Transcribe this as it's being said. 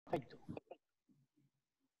Perfecto.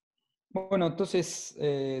 Bueno, entonces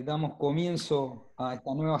damos comienzo a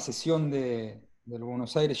esta nueva sesión del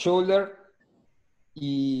Buenos Aires Shoulder,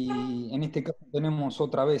 y en este caso tenemos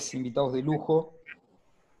otra vez invitados de lujo,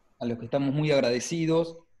 a los que estamos muy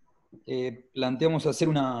agradecidos. Planteamos hacer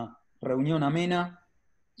una reunión amena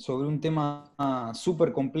sobre un tema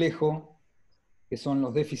súper complejo, que son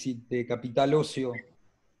los déficits de capital óseo,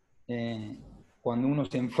 cuando uno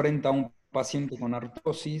se enfrenta a un paciente con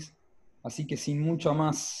artrosis. Así que sin mucha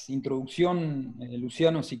más introducción,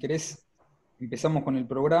 Luciano, si querés, empezamos con el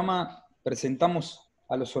programa, presentamos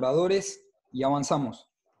a los oradores y avanzamos.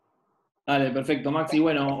 Dale, perfecto, Maxi.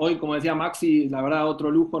 Bueno, hoy, como decía Maxi, la verdad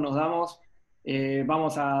otro lujo nos damos.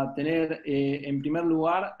 Vamos a tener en primer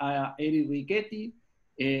lugar a Eric Richetti.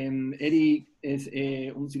 Eric es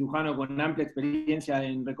un cirujano con amplia experiencia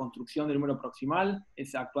en reconstrucción del húmero proximal.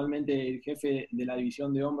 Es actualmente el jefe de la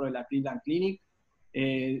división de hombro de la Cleveland Clinic.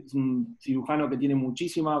 Es un cirujano que tiene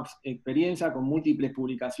muchísima experiencia, con múltiples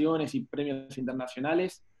publicaciones y premios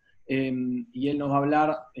internacionales. Y él nos va a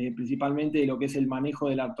hablar principalmente de lo que es el manejo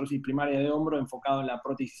de la artrosis primaria de hombro enfocado en la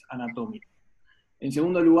prótesis anatómica. En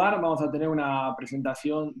segundo lugar, vamos a tener una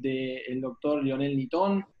presentación del doctor Lionel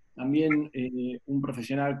Neyton, también un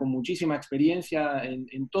profesional con muchísima experiencia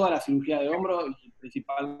en toda la cirugía de hombro y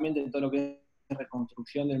principalmente en todo lo que es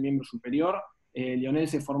reconstrucción del miembro superior. Lionel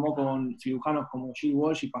se formó con cirujanos como Gilles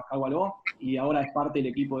Walsh y Pascal Wallot, y ahora es parte del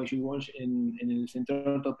equipo de Gilles Walsh en el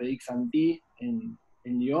Centro Orthopédique Santi en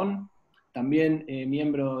Lyon. También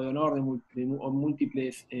miembro de honor de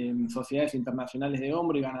múltiples sociedades internacionales de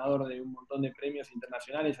hombro y ganador de un montón de premios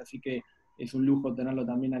internacionales, así que es un lujo tenerlo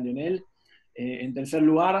también a Lionel. En tercer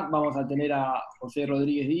lugar vamos a tener a José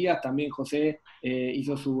Rodríguez Díaz. También José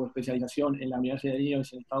hizo su especialización en la Universidad de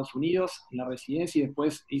Illinois en Estados Unidos, en la residencia, y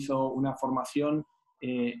después hizo una formación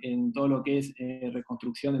en todo lo que es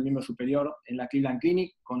reconstrucción del miembro superior en la Cleveland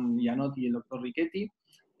Clinic con Gianotti y el doctor Richetti.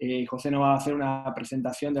 José nos va a hacer una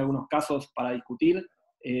presentación de algunos casos para discutir,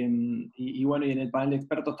 y bueno, y en el panel de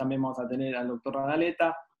expertos también vamos a tener al doctor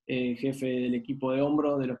Ranalletta, jefe del equipo de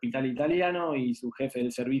hombro del Hospital Italiano y su jefe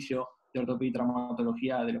del servicio de ortopedia y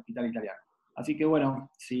traumatología del Hospital Italiano. Así que bueno,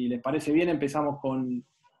 si les parece bien, empezamos con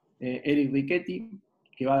Eric Richetti,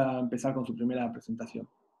 que va a empezar con su primera presentación.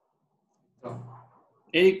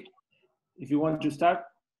 Eric, if you want to start.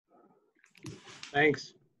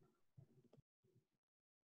 Thanks.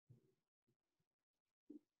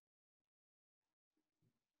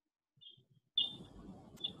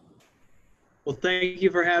 Well, thank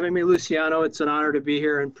you for having me, Luciano. It's an honor to be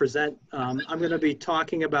here and present. I'm going to be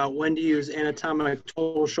talking about when to use anatomic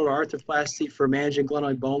total shoulder arthroplasty for managing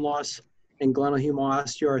glenoid bone loss and glenohumeral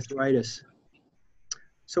osteoarthritis.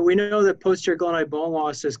 So we know that posterior glenoid bone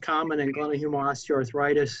loss is common in glenohumeral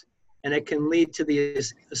osteoarthritis, and it can lead to the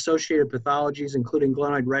associated pathologies, including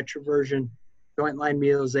glenoid retroversion, joint line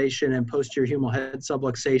medialization, and posterior humeral head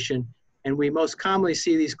subluxation. And we most commonly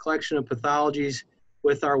see these collection of pathologies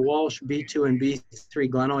with our Walsh B2 and B3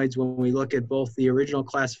 glenoids when we look at both the original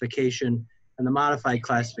classification and the modified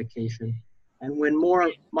classification. And when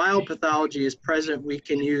more mild pathology is present, we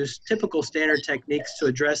can use typical standard techniques to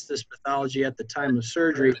address this pathology at the time of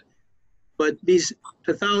surgery. But these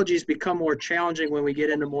pathologies become more challenging when we get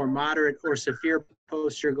into more moderate or severe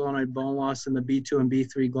posterior glenoid bone loss in the B2 and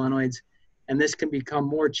B3 glenoids. And this can become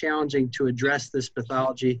more challenging to address this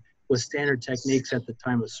pathology with standard techniques at the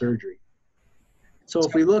time of surgery. So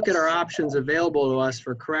if we look at our options available to us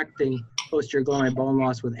for correcting posterior glenoid bone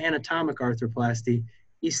loss with anatomic arthroplasty,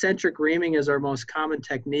 eccentric reaming is our most common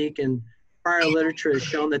technique, and prior literature has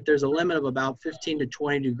shown that there's a limit of about 15 to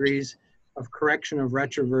 20 degrees of correction of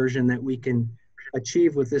retroversion that we can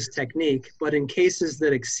achieve with this technique. But in cases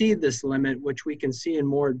that exceed this limit, which we can see in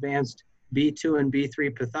more advanced B2 and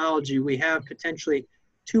B3 pathology, we have potentially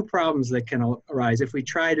two problems that can arise. If we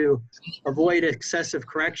try to avoid excessive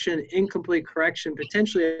correction, incomplete correction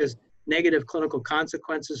potentially has negative clinical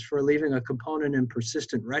consequences for leaving a component in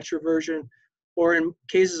persistent retroversion. Or in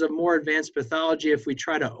cases of more advanced pathology, if we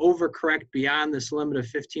try to overcorrect beyond this limit of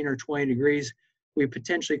 15 or 20 degrees, we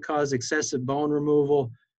potentially cause excessive bone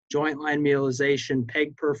removal, joint line medialization,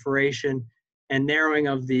 peg perforation, and narrowing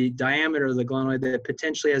of the diameter of the glenoid that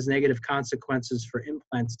potentially has negative consequences for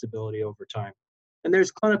implant stability over time. And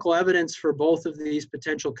there's clinical evidence for both of these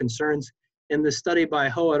potential concerns. In the study by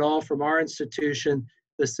Ho et al. From our institution,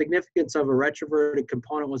 the significance of a retroverted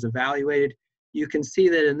component was evaluated. You can see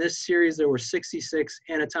that in this series, there were 66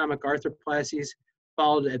 anatomic arthroplasties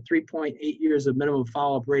followed at 3.8 years of minimum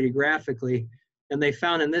follow-up radiographically. And they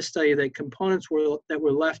found in this study that components that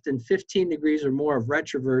were left in 15 degrees or more of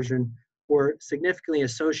retroversion were significantly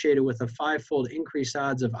associated with a 5-fold increased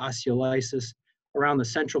odds of osteolysis around the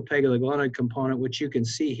central peg of the glenoid component, which you can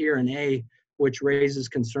see here in A, which raises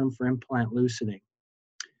concern for implant loosening.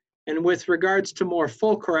 And with regards to more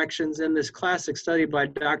full corrections, in this classic study by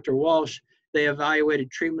Dr. Walsh, they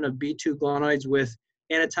evaluated treatment of B2 glenoids with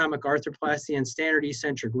anatomic arthroplasty and standard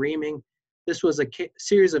eccentric reaming. This was a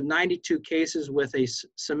series of 92 cases with a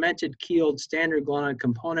cemented keeled standard glenoid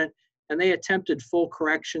component, and they attempted full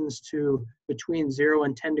corrections to between 0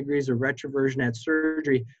 and 10 degrees of retroversion at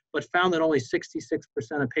surgery, but found that only 66%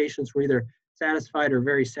 of patients were either satisfied or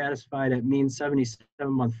very satisfied at mean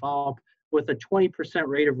 77-month follow-up, with a 20%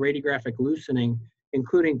 rate of radiographic loosening,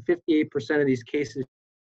 including 58% of these cases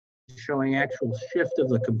showing actual shift of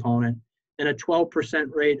the component, and a 12%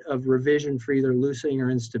 rate of revision for either loosening or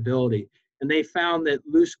instability. And they found that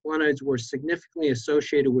loose glenoids were significantly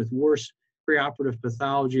associated with worse preoperative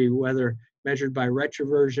pathology, whether measured by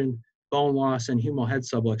retroversion, bone loss, and humeral head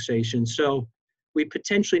subluxation. So we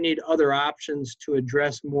potentially need other options to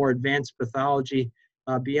address more advanced pathology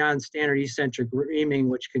beyond standard eccentric reaming,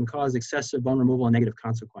 which can cause excessive bone removal and negative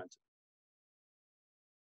consequences.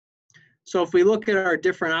 So if we look at our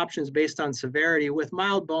different options based on severity, with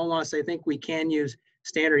mild bone loss, I think we can use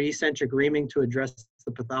standard eccentric reaming to address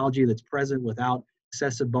the pathology that's present without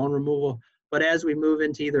excessive bone removal. But as we move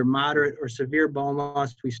into either moderate or severe bone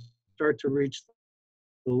loss, we start to reach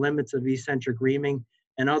the limits of eccentric reaming,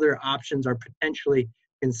 and other options are potentially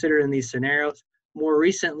considered in these scenarios. More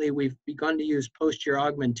recently, we've begun to use posterior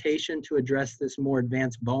augmentation to address this more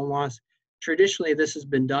advanced bone loss. Traditionally, this has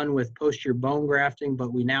been done with posterior bone grafting,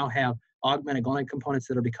 but we now have augmented glenoid components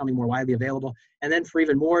that are becoming more widely available. And then for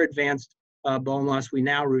even more advanced bone loss, we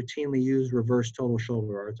now routinely use reverse total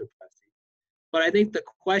shoulder arthroplasty. But I think the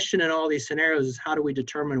question in all these scenarios is, how do we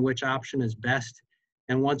determine which option is best?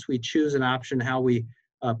 And once we choose an option, how we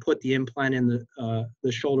put the implant in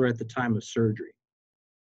the shoulder at the time of surgery.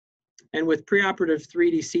 And with preoperative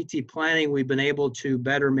 3D CT planning, we've been able to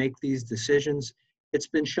better make these decisions. It's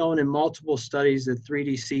been shown in multiple studies that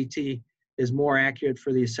 3D CT is more accurate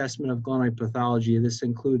for the assessment of glenoid pathology. This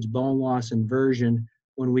includes bone loss and version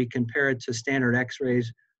when we compare it to standard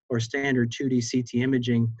x-rays or standard 2D CT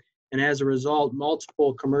imaging. And as a result,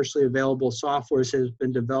 multiple commercially available softwares have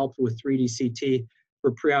been developed with 3D CT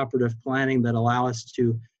for preoperative planning that allow us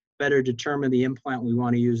to better determine the implant we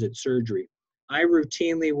want to use at surgery. I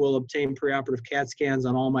routinely will obtain preoperative CAT scans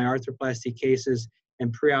on all my arthroplasty cases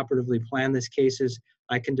and preoperatively plan these cases.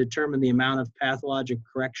 I can determine the amount of pathologic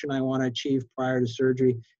correction I want to achieve prior to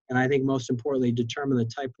surgery, and I think most importantly, determine the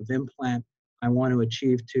type of implant I want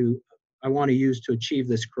to use to achieve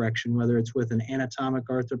this correction, whether it's with an anatomic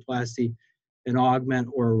arthroplasty, an augment,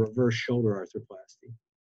 or a reverse shoulder arthroplasty.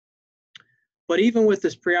 But even with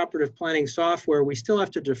this preoperative planning software, we still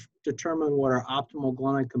have to determine what our optimal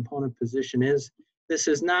glenoid component position is. This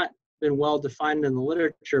has not been well defined in the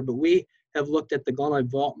literature, but we have looked at the glenoid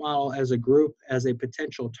vault model as a group as a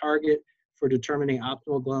potential target for determining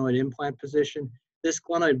optimal glenoid implant position. This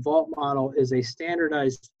glenoid vault model is a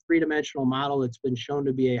standardized three-dimensional model that's been shown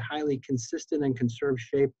to be a highly consistent and conserved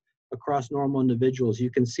shape across normal individuals.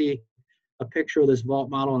 You can see a picture of this vault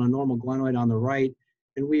model on a normal glenoid on the right.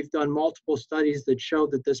 And we've done multiple studies that show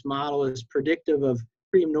that this model is predictive of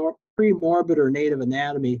pre-morbid or native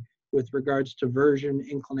anatomy with regards to version,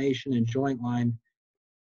 inclination, and joint line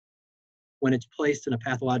when it's placed in a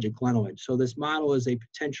pathologic glenoid. So this model is a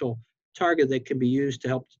potential target that can be used to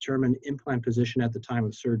help determine implant position at the time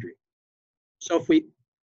of surgery. So if we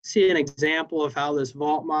see an example of how this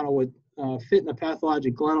vault model would fit in a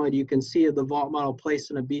pathologic glenoid, you can see the vault model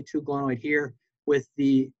placed in a B2 glenoid here with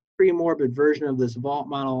the pre-morbid version of this vault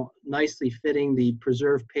model nicely fitting the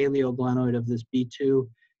preserved paleoglenoid of this B2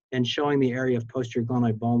 and showing the area of posterior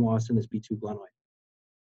glenoid bone loss in this B2 glenoid.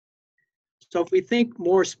 So if we think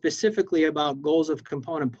more specifically about goals of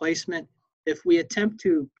component placement, if we attempt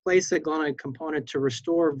to place a glenoid component to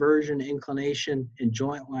restore version, inclination, and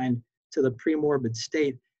joint line to the pre-morbid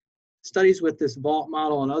state, studies with this vault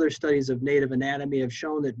model and other studies of native anatomy have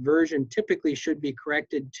shown that version typically should be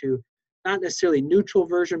corrected to not necessarily neutral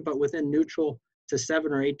version, but within neutral to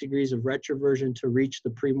 7 or 8 degrees of retroversion to reach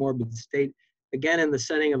the pre-morbid state. Again, in the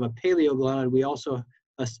setting of a paleoglenoid, we also,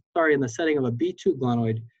 in the setting of a B2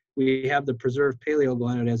 glenoid, we have the preserved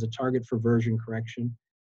paleoglenoid as a target for version correction.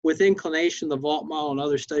 With inclination, the vault model and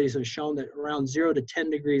other studies have shown that around 0 to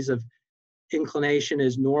 10 degrees of inclination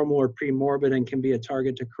is normal or pre-morbid and can be a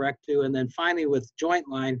target to correct to. And then finally, with joint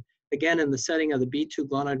line, again, in the setting of the B2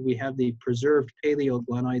 glenoid, we have the preserved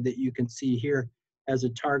paleoglenoid that you can see here as a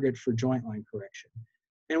target for joint line correction.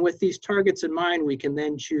 And with these targets in mind, we can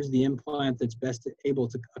then choose the implant that's best able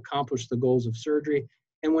to accomplish the goals of surgery.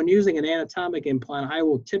 And when using an anatomic implant, I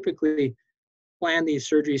will typically plan these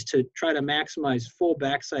surgeries to try to maximize full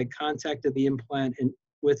backside contact of the implant and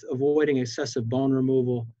with avoiding excessive bone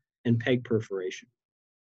removal and peg perforation.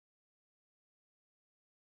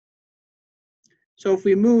 So if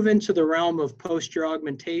we move into the realm of posterior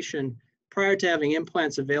augmentation, prior to having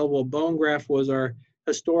implants available, bone graft was our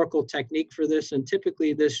historical technique for this, and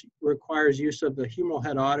typically this requires use of the humeral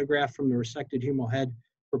head autograft from the resected humeral head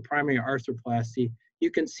for primary arthroplasty. You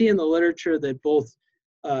can see in the literature that both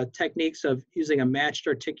techniques of using a matched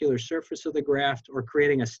articular surface of the graft or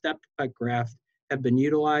creating a stepped cut graft have been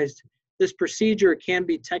utilized. This procedure can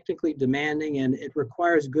be technically demanding, and it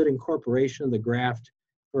requires good incorporation of the graft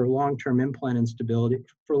for long-term implant stability.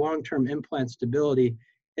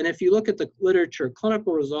 And if you look at the literature,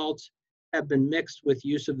 clinical results have been mixed with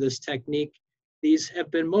use of this technique. These have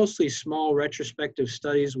been mostly small retrospective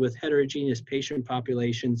studies with heterogeneous patient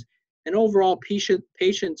populations. And overall,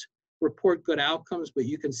 patients report good outcomes, but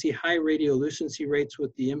you can see high radiolucency rates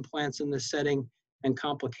with the implants in this setting and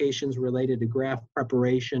complications related to graft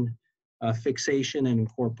preparation, fixation, and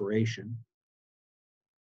incorporation.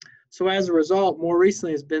 So as a result, more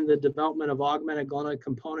recently has been the development of augmented glenoid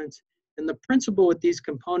components. And the principle with these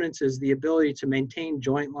components is the ability to maintain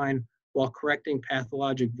joint line while correcting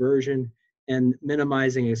pathologic version and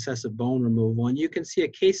minimizing excessive bone removal. And you can see a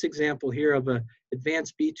case example here of an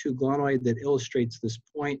advanced B2 glenoid that illustrates this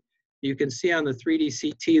point. You can see on the 3D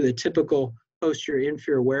CT the typical posterior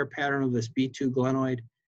inferior wear pattern of this B2 glenoid.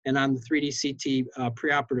 And on the 3D CT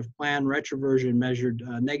preoperative plan, retroversion measured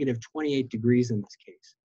negative 28 degrees in this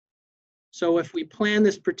case. So if we plan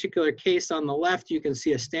this particular case, on the left, you can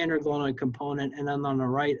see a standard glenoid component, and then on the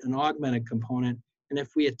right, an augmented component. And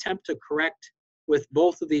if we attempt to correct with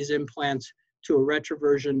both of these implants to a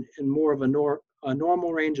retroversion in more of a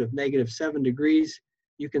normal range of -7 degrees,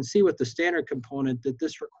 you can see with the standard component that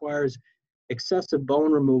this requires excessive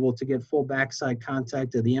bone removal to get full backside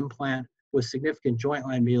contact of the implant with significant joint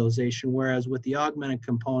line medialization, whereas with the augmented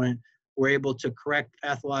component, we're able to correct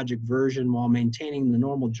pathologic version while maintaining the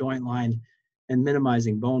normal joint line and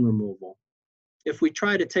minimizing bone removal. If we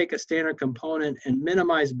try to take a standard component and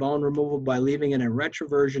minimize bone removal by leaving it in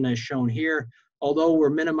retroversion as shown here, although we're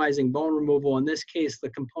minimizing bone removal, in this case, the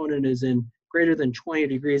component is in greater than 20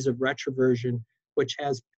 degrees of retroversion, which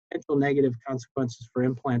has potential negative consequences for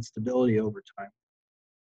implant stability over time.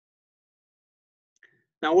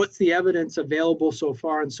 Now, what's the evidence available so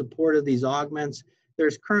far in support of these augments?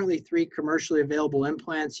 There's currently 3 commercially available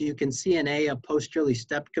implants. You can see in A, a posteriorly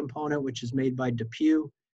stepped component, which is made by DePuy.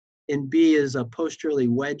 In B is a posteriorly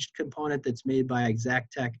wedged component that's made by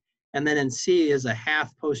Exactech. And then in C is a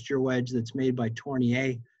half posterior wedge that's made by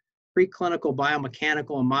Tournier. Preclinical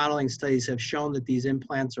biomechanical and modeling studies have shown that these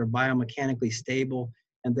implants are biomechanically stable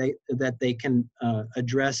and that they can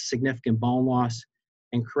address significant bone loss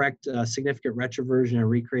and correct significant retroversion and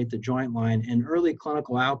recreate the joint line. And early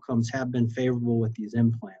clinical outcomes have been favorable with these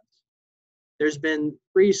implants. There's been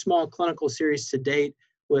 3 small clinical series to date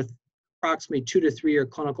with approximately 2 to 3 year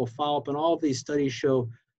clinical follow-up, and all of these studies show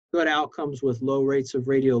good outcomes with low rates of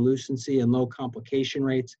radiolucency and low complication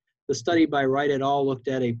rates. The study by Wright et al. Looked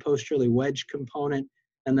at a posteriorly wedged component,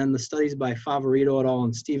 and then the studies by Favorito et al.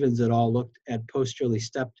 And Stevens et al. Looked at posteriorly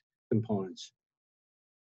stepped components.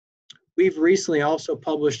 We've recently also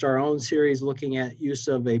published our own series looking at use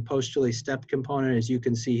of a posteriorly stepped component, as you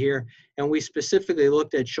can see here, and we specifically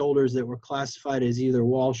looked at shoulders that were classified as either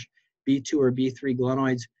Walsh B2 or B3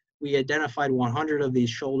 glenoids. We identified 100 of these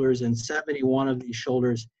shoulders, and 71 of these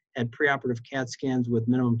shoulders had preoperative CAT scans with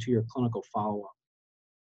minimum 2-year clinical follow-up.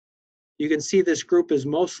 You can see this group is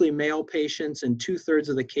mostly male patients, and 2/3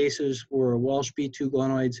 of the cases were Walsh B2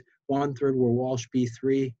 glenoids, 1/3 were Walsh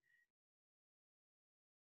B3.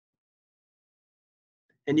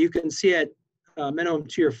 And you can see at minimum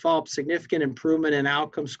 2-year follow-up, significant improvement in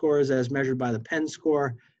outcome scores as measured by the Penn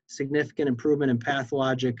score, significant improvement in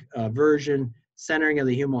pathologic version, centering of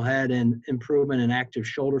the humeral head, and improvement in active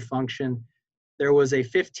shoulder function. There was a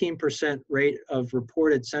 15% rate of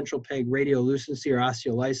reported central peg radiolucency or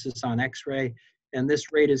osteolysis on X-ray, and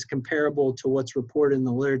this rate is comparable to what's reported in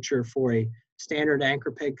the literature for a standard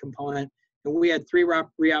anchor peg component. And we had 3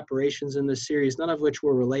 reoperations in this series, none of which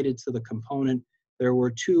were related to the component. There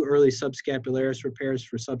were 2 early subscapularis repairs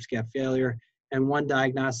for subscap failure and 1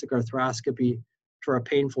 diagnostic arthroscopy for a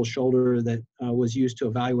painful shoulder that was used to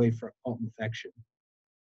evaluate for occult infection.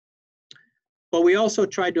 But we also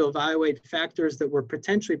tried to evaluate factors that were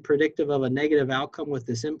potentially predictive of a negative outcome with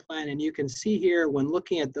this implant. And you can see here, when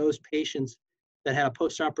looking at those patients that had a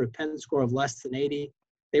postoperative Penn score of less than 80,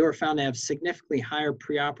 they were found to have significantly higher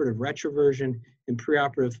preoperative retroversion and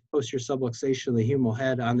preoperative posterior subluxation of the humeral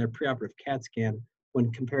head on their preoperative CAT scan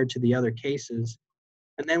when compared to the other cases.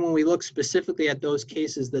 And then when we look specifically at those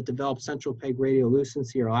cases that developed central peg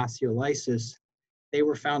radiolucency or osteolysis, they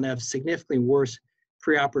were found to have significantly worse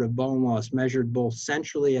preoperative bone loss, measured both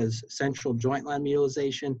centrally as central joint line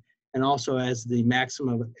mutilization and also as the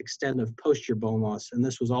maximum extent of posterior bone loss. And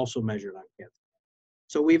this was also measured on CAT.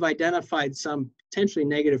 So we've identified some potentially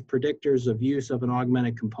negative predictors of use of an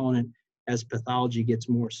augmented component as pathology gets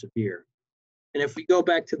more severe. And if we go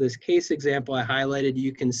back to this case example I highlighted,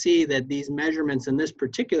 you can see that these measurements in this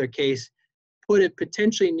particular case put it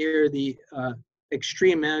potentially near the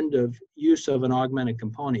extreme end of use of an augmented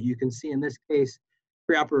component. You can see in this case,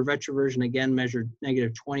 preoperative retroversion again measured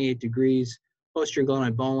negative 28 degrees, posterior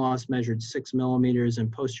glenoid bone loss measured 6 millimeters,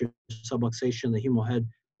 and posterior subluxation of the humeral head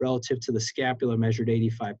relative to the scapula measured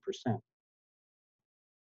 85%.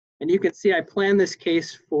 And you can see I planned this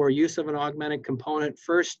case for use of an augmented component.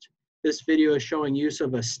 First, this video is showing use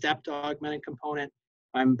of a stepped augmented component.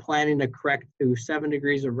 I'm planning to correct to 7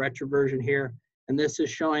 degrees of retroversion here. And this is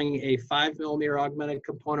showing a 5 millimeter augmented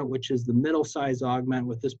component, which is the middle size augment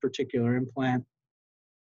with this particular implant.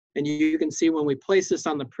 And you can see when we place this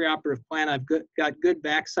on the preoperative plan, I've got good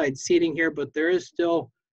backside seating here, but there is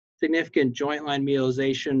still significant joint line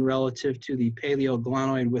mutilization relative to the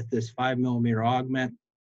paleoglenoid with this 5 millimeter augment,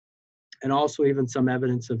 and also even some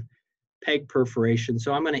evidence of peg perforation.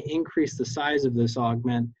 So I'm going to increase the size of this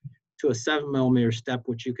augment to a 7 millimeter step,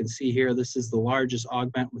 which you can see here. This is the largest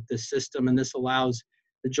augment with this system, and this allows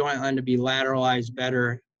the joint line to be lateralized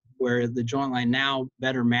better, where the joint line now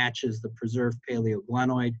better matches the preserved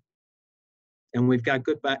paleoglenoid. And we've got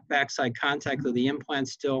good backside contact of the implant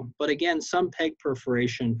still, but again, some peg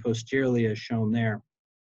perforation posteriorly as shown there.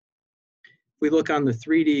 If we look on the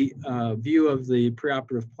 3D view of the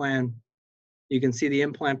preoperative plan, you can see the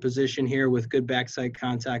implant position here with good backside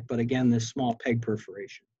contact, but again, this small peg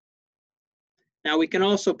perforation. Now we can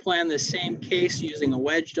also plan the same case using a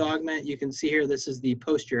wedged augment. You can see here, this is the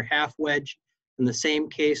posterior half wedge in the same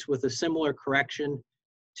case with a similar correction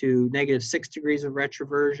to negative 6 degrees of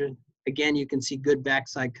retroversion. Again, you can see good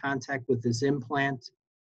backside contact with this implant.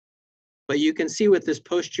 But you can see with this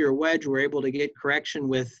posterior wedge, we're able to get correction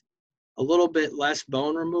with a little bit less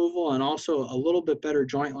bone removal and also a little bit better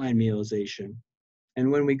joint line mutilization.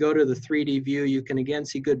 And when we go to the 3D view, you can again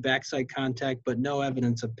see good backside contact, but no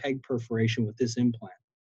evidence of peg perforation with this implant.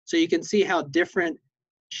 So you can see how different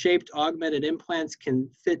shaped augmented implants can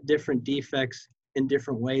fit different defects in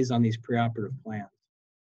different ways on these preoperative plans.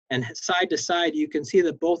 And side to side, you can see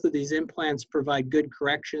that both of these implants provide good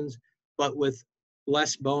corrections, but with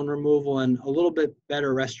less bone removal and a little bit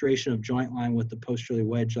better restoration of joint line with the posteriorly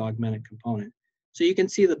wedged augmented component. So you can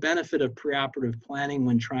see the benefit of preoperative planning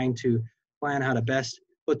when trying to plan how to best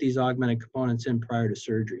put these augmented components in prior to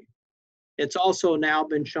surgery. It's also now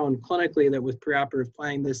been shown clinically that with preoperative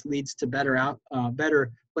planning, this leads to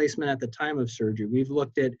better placement at the time of surgery. We've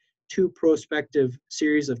looked at 2 prospective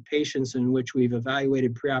series of patients in which we've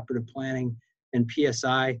evaluated preoperative planning and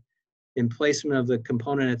PSI in placement of the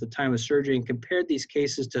component at the time of surgery and compared these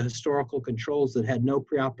cases to historical controls that had no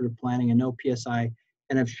preoperative planning and no PSI,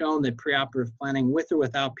 and have shown that preoperative planning with or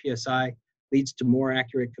without PSI leads to more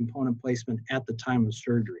accurate component placement at the time of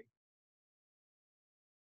surgery.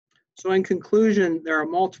 So in conclusion, there are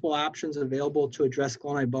multiple options available to address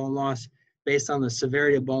glenoid bone loss based on the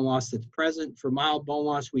severity of bone loss that's present. For mild bone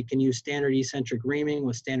loss, we can use standard eccentric reaming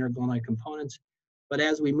with standard glenoid components. But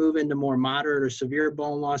as we move into more moderate or severe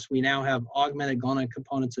bone loss, we now have augmented glenoid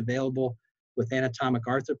components available with anatomic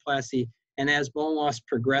arthroplasty. And as bone loss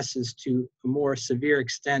progresses to a more severe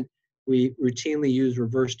extent, we routinely use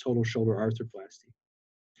reverse total shoulder arthroplasty.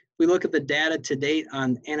 If we look at the data to date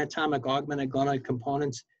on anatomic augmented glenoid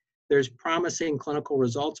components, there's promising clinical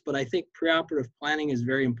results, but I think preoperative planning is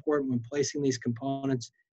very important when placing these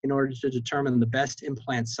components in order to determine the best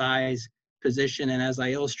implant size, position, and as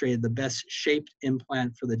I illustrated, the best shaped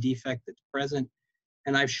implant for the defect that's present.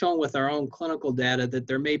 And I've shown with our own clinical data that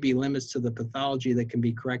there may be limits to the pathology that can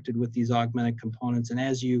be corrected with these augmented components. And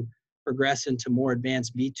as you progress into more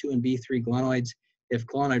advanced B2 and B3 glenoids, if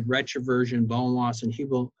glenoid retroversion, bone loss, and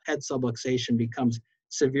humeral head subluxation becomes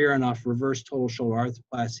severe enough, reverse total shoulder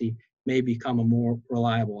arthroplasty may become a more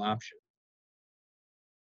reliable option.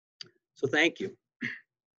 So thank you.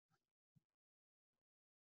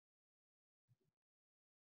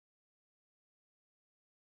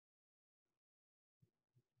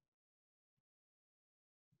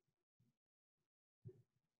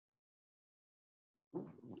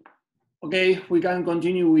 Okay, we can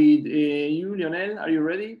continue with you, Lionel. Are you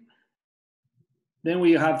ready? Then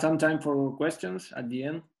we have some time for questions at the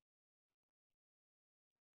end.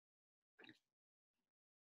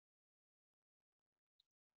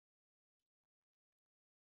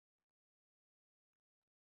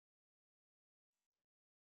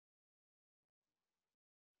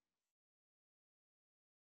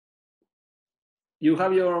 You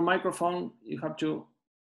have your microphone. You have to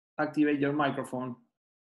activate your microphone.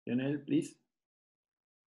 Lionel, please.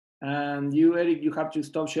 And you, Eric, you have to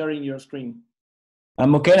stop sharing your screen.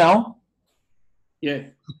 I'm okay now? Yeah.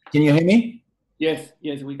 Can you hear me? Yes,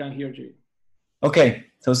 yes, we can hear you. Okay,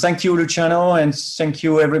 so thank you, Luciano, and thank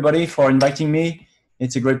you, everybody, for inviting me.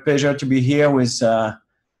 It's a great pleasure to be here with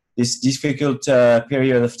this difficult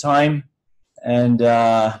period of time. And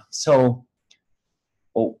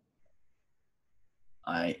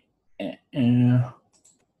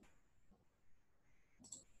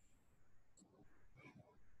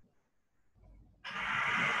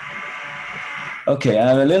okay, I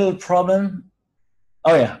have a little problem.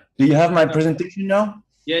 Oh yeah, do you have my presentation now?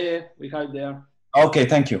 Yeah, we have it there. Okay,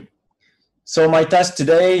 thank you. So my task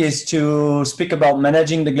today is to speak about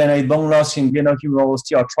managing the glenoid bone loss in glenohumeral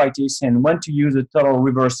osteoarthritis and when to use a total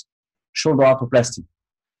reverse shoulder arthroplasty.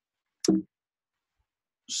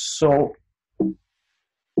 So,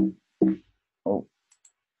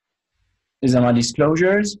 these are my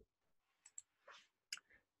disclosures.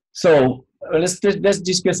 So let's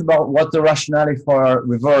discuss about what the rationale for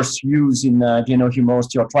reverse use in glenohumeral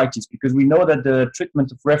osteoarthritis, because we know that the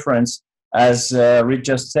treatment of reference, as Rick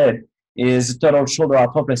just said, is total shoulder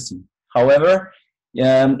arthroplasty. However,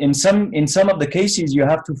 in some of the cases, you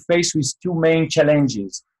have to face with two main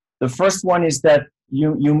challenges. The first one is that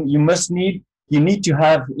you need to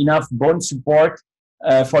have enough bone support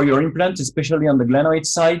for your implant, especially on the glenoid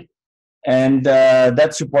side. And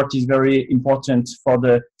that support is very important for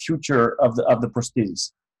the future of the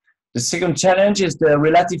prosthesis. The second challenge is the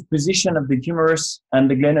relative position of the humerus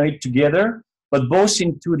and the glenoid together, but both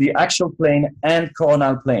into the axial plane and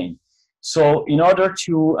coronal plane. So in order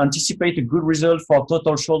to anticipate a good result for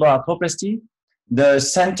total shoulder arthroplasty, the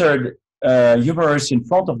centered humerus in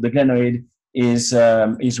front of the glenoid is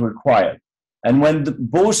required. And when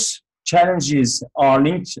both challenges are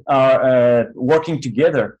working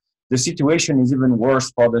together, the situation is even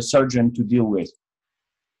worse for the surgeon to deal with.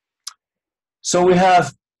 So we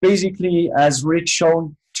have basically, as Rich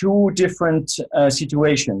shown, two different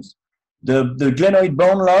situations. The glenoid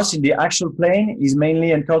bone loss in the axial plane is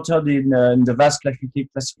mainly encountered in the VAS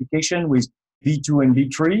classification with V2 and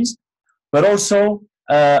V3s, but also,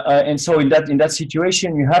 and so in that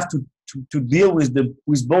situation, you have to deal with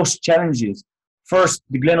both challenges. First,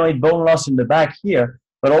 the glenoid bone loss in the back here,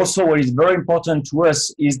 but also what is very important to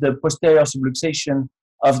us is the posterior subluxation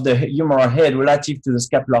of the humeral head relative to the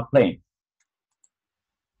scapular plane.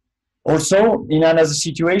 Also, in another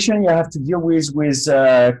situation, you have to deal with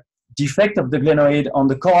defect of the glenoid on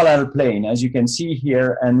the coronal plane, as you can see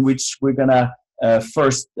here, and which we're gonna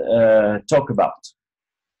first talk about.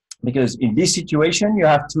 Because in this situation, you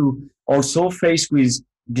have to also face with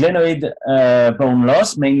glenoid bone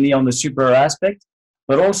loss, mainly on the superior aspect,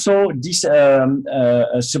 but also this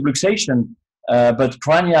subluxation, but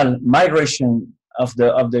cranial migration of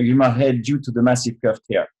the humeral head due to the massive cuffed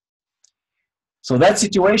hair. So that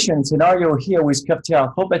scenario here with cuffed hair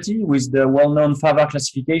arthropathy, with the well-known Favre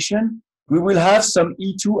classification, we will have some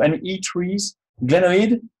E2 and E3s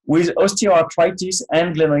glenoid with osteoarthritis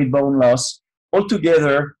and glenoid bone loss, all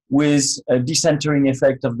together with a decentering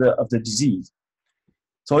effect of the disease.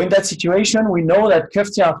 So in that situation, we know that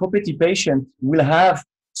cuffed hair arthropathy patients will have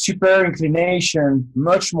superior inclination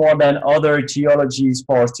much more than other etiologies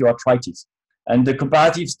for osteoarthritis. And the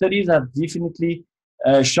comparative studies have definitely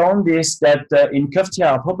shown this, that in cuffed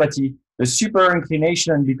hair arthropathy, the superior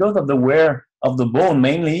inclination, because of the wear of the bone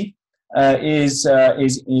mainly, is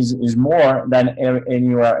more than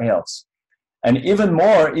anywhere else. And even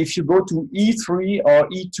more, if you go to E3 or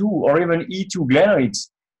E2 or even E2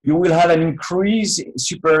 glenoids, you will have an increased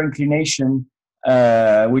superior inclination,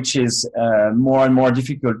 which is more and more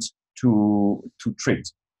difficult to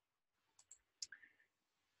treat.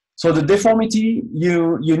 So the deformity,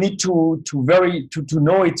 you need to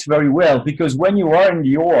know it very well, because when you are in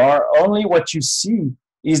the OR, only what you see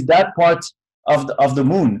is that part of the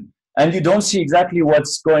moon, and you don't see exactly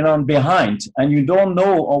what's going on behind, and you don't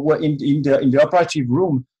know in the operative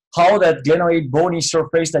room how that glenoid bony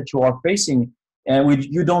surface that you are facing, and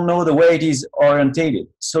you don't know the way it is orientated.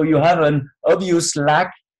 So you have an obvious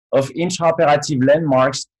lack of intraoperative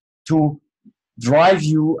landmarks to drive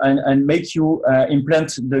you and make you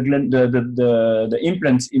implant the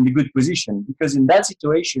implant in the good position, because in that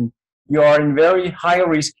situation you are in very high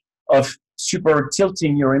risk of super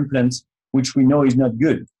tilting your implant, which we know is not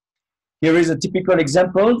good. Here is a typical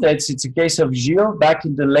example. It's a case of Gilles back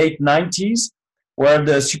in the late 90s, where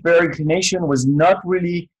the superior inclination was not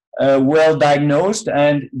really well diagnosed,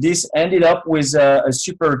 and this ended up with a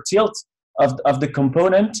super tilt of the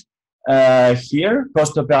component here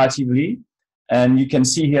post-operatively, and you can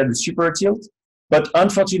see here the super tilt. But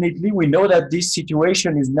unfortunately, we know that this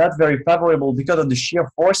situation is not very favorable because of the shear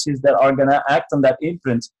forces that are going to act on that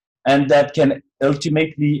implant, and that can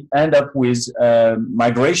ultimately end up with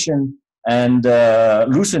migration and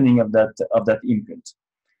loosening of that implant.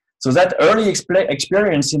 So that early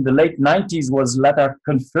experience in the late 90s was later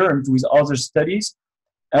confirmed with other studies,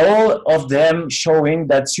 all of them showing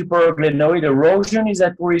that supraglenoid erosion is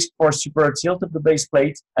at risk for super tilt of the base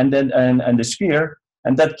plate and the sphere,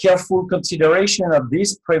 and that careful consideration of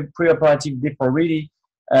this preoperative deformity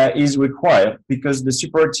is required, because the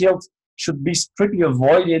super tilt should be strictly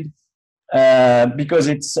avoided because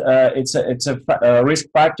it's a risk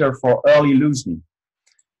factor for early loosening.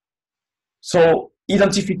 So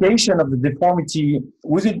identification of the deformity,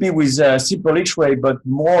 would it be with simple X-ray, but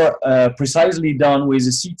more precisely done with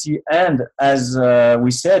a CT, and as we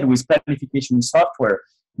said, with planification software,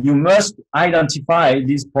 you must identify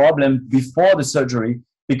this problem before the surgery,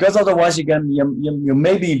 because otherwise you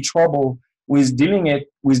may be in trouble with dealing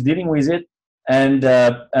with it and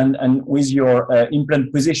with your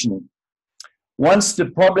implant positioning. Once the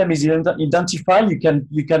problem is identified, you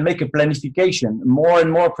can make a planification more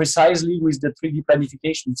and more precisely with the 3D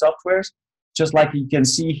planification softwares, just like you can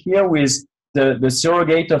see here with the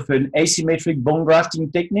surrogate of an asymmetric bone grafting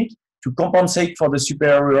technique to compensate for the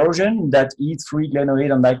superior erosion, that E3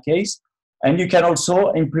 glenoid in that case. And you can also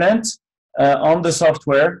implant on the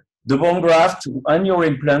software the bone graft on your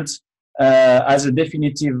implant as a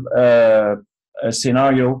definitive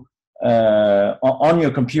scenario on your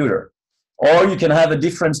computer. Or you can have a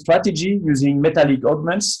different strategy using metallic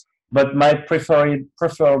augments, but my preferred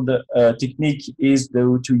technique is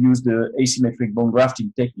to use the asymmetric bone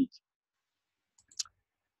grafting technique.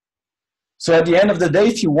 So at the end of the day,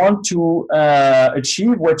 if you want to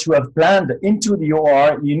achieve what you have planned into the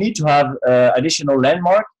OR, you need to have additional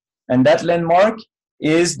landmark, and that landmark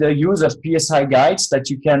is the use of PSI guides that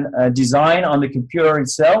you can design on the computer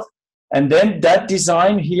itself, and then that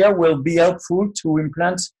design here will be helpful to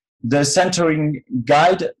implant the centering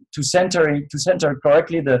guide to center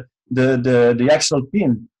correctly the actual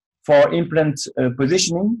pin for implant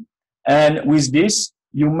positioning. And with this,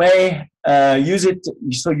 you may use it,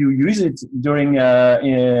 so you use it during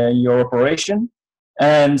your operation,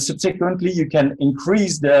 and subsequently you can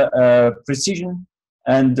increase the precision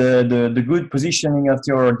and the good positioning of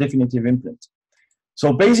your definitive implant.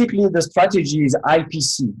 So basically the strategy is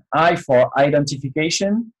IPC, I for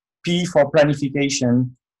identification, P for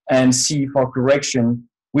planification, and C for correction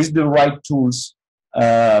with the right tools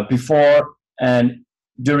before and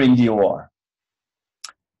during the OR.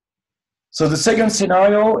 So the second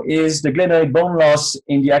scenario is the glenoid bone loss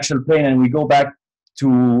in the axial plane, and we go back to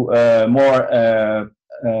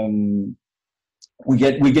we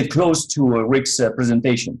get close to Rick's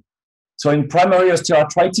presentation. So in primary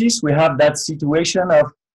osteoarthritis, we have that situation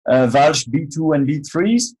of valge B2 and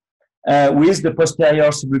B3s with the posterior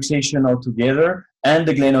subluxation altogether and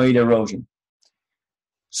the glenoid erosion.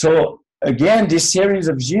 So again, this series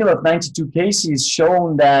of Gilles of 92 cases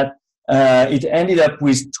shown that it ended up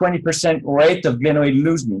with 20% rate of glenoid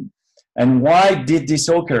loosening. And why did this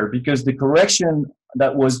occur? Because the correction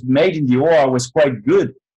that was made in the OR was quite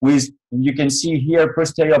good, with, you can see here,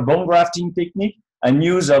 posterior bone grafting technique and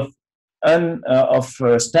use of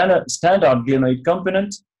standard glenoid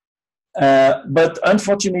component. But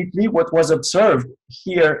unfortunately, what was observed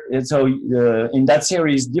here, so in that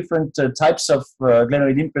series, different types of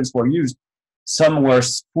glenoid implants were used. Some were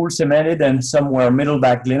full cemented and some were middle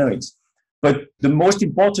back glenoids. But the most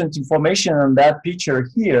important information on that picture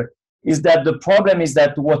here is that the problem is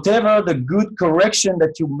that whatever the good correction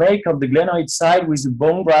that you make on the glenoid side with the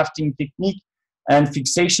bone grafting technique and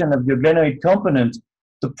fixation of your glenoid component,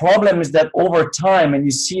 the problem is that over time, and you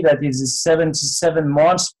see that it's a 77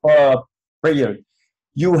 months period,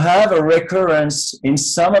 you have a recurrence, in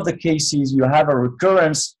some of the cases, you have a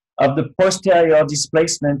recurrence of the posterior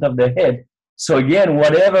displacement of the head. So again,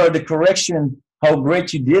 whatever the correction, how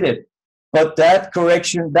great you did it, but that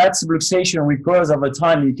correction, that subluxation recurs over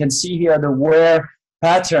time. You can see here the wear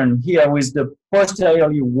pattern here with the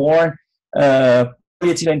posteriorly worn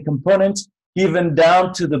polyethylene component, even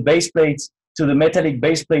down to the base plate, to the metallic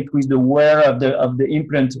base plate with the wear of the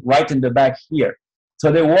implant right in the back here. So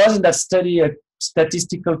there was in that study a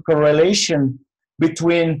statistical correlation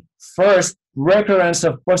between first recurrence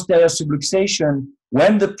of posterior subluxation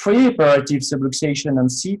when the preoperative subluxation and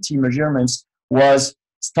CT measurements was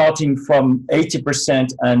starting from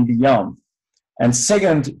 80% and beyond. And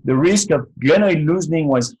second, the risk of glenoid loosening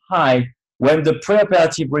was high when the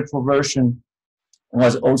preoperative retroversion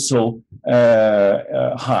was also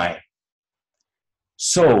high.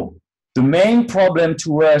 So the main problem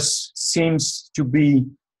to us seems to be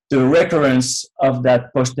the recurrence of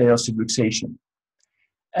that posterior subluxation.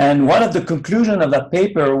 And one of the conclusions of that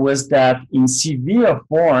paper was that in severe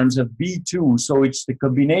forms of B2, so it's the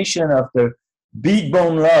combination of the big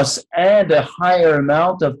bone loss and a higher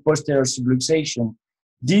amount of posterior subluxation,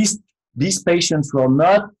 these patients were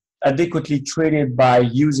not adequately treated by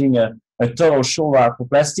using a total shoulder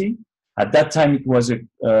arthroplasty. At that time, it was a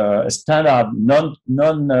standard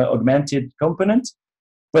non-augmented component.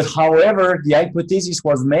 But however, the hypothesis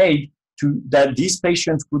was made that these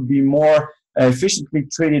patients would be more efficiently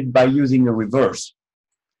treated by using a reverse.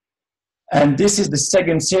 And this is the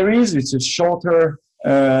second series. It's a shorter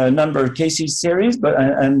number of cases series,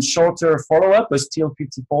 and shorter follow-up, but still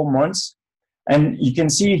 54 months. And you can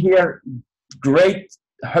see here great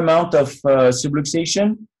amount of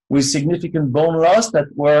subluxation with significant bone loss that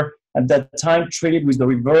were at that time treated with the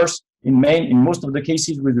reverse in most of the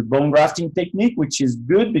cases with the bone grafting technique, which is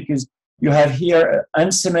good because you have here an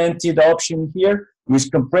uncemented option here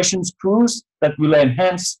with compression screws that will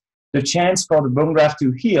enhance the chance for the bone graft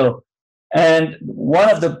to heal. And one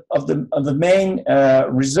of the main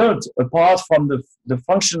results, apart from the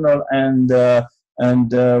functional and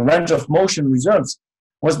range of motion results,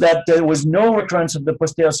 was that there was no recurrence of the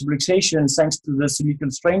posterior subluxation thanks to the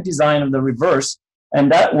semi-constrained design of the reverse,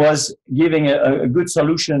 and that was giving a good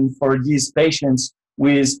solution for these patients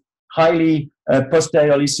with highly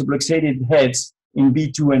posteriorly subluxated heads in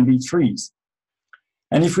B2 and B3s.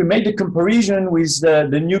 And if we make the comparison with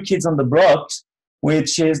the new kids on the block,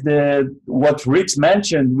 which is what Rich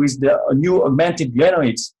mentioned with the new augmented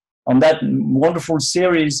glenoids on that wonderful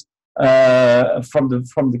series from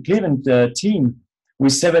the Cleveland team,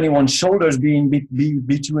 with 71 shoulders being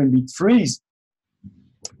B2 and B3s,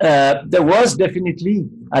 there was definitely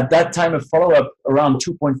at that time a follow-up around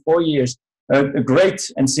 2.4 years, a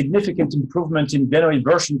great and significant improvement in glenoid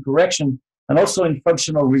version correction and also in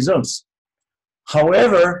functional results.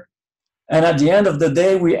 However, and at the end of the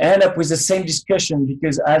day, we end up with the same discussion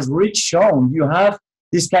because as Rich shown, you have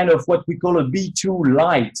this kind of what we call a B2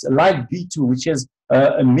 light, a light B2, which is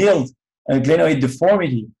a mild glenoid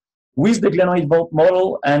deformity. With the glenoid vault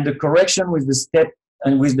model and the correction with the step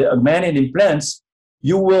and with the augmented implants,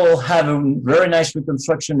 you will have a very nice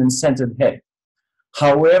reconstruction and centered head.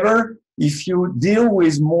 However, if you deal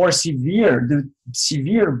with more severe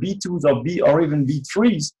B2s or even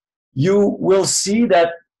B3s, you will see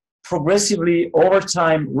that progressively over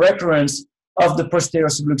time recurrence of the posterior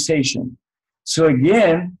subluxation. So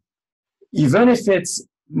again, even if it's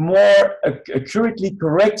more accurately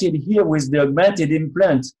corrected here with the augmented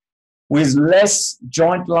implant, with less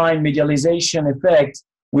joint line medialization effect,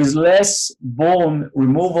 with less bone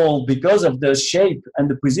removal because of the shape and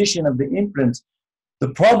the position of the implant, the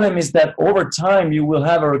problem is that over time you will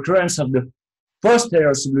have a recurrence of the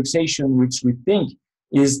posterior subluxation, which we think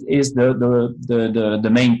is the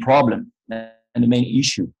main problem and the main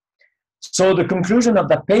issue. So the conclusion of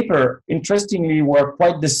that paper, interestingly, were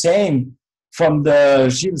quite the same from the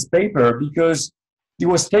Gilles paper, because it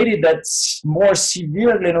was stated that more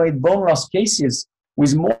severe glenoid bone loss cases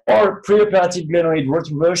with more preoperative glenoid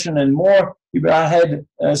retroversion and more overhead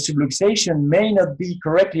subluxation may not be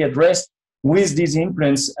correctly addressed with these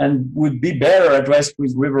implants and would be better addressed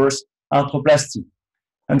with reverse arthroplasty.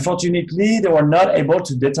 Unfortunately, they were not able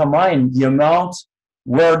to determine the amount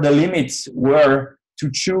where the limits were to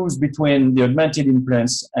choose between the augmented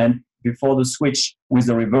implants and before the switch with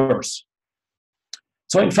the reverse.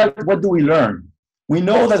 So in fact, what do we learn? We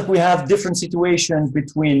know that we have different situations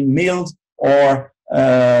between mild or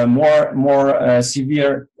more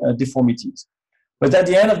severe deformities. But at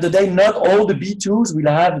the end of the day, not all the B2s will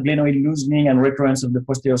have glenoid loosening and recurrence of the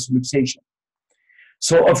posterior subluxation.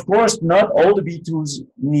 So of course, not all the B2s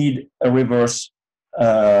need a reverse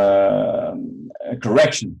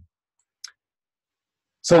correction.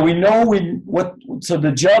 So we know so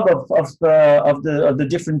the job of the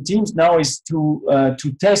different teams now is to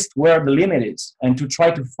test where the limit is and to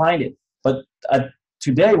try to find it. But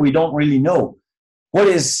today we don't really know. What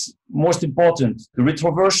is most important? The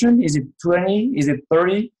retroversion? Is it 20? Is it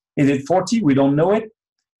 30? Is it 40? We don't know it.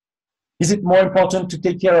 Is it more important to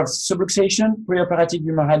take care of subluxation, preoperative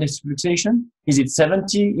humeral subluxation? Is it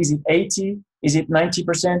 70? Is it 80? Is it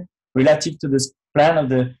 90% relative to the plan of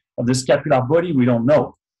the scapular body? We don't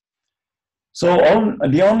know. So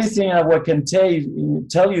the only thing I can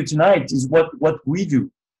tell you tonight is what we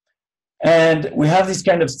do. And we have this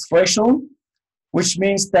kind of threshold, which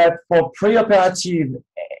means that for preoperative,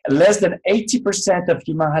 less than 80% of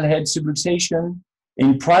humeral head subluxation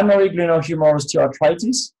in primary glenohumeral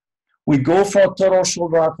osteoarthritis, we go for total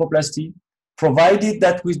shoulder arthroplasty, provided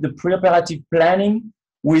that with the preoperative planning,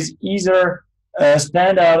 with either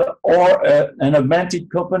standard or an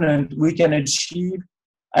augmented component, we can achieve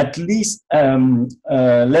at least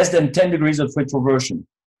less than 10 degrees of retroversion.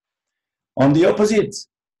 On the opposite,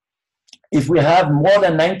 if we have more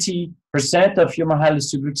than 90% of humeral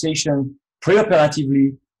subluxation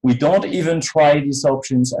preoperatively, we don't even try these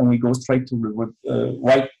options and we go straight to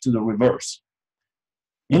right to the reverse.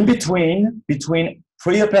 In between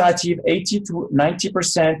preoperative 80 to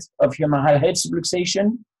 90% of humeral head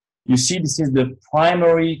subluxation, you see this is the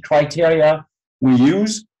primary criteria we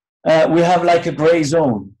use. We have like a gray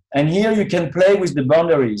zone, and here you can play with the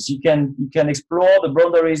boundaries. You can explore the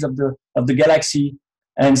boundaries of the galaxy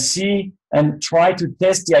and see and try to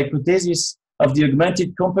test the hypothesis of the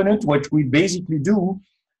augmented component, which we basically do,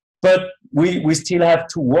 but we still have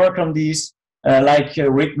to work on this, like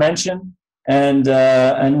Rick mentioned,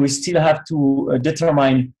 and we still have to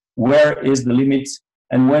determine where is the limit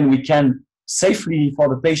and when we can safely for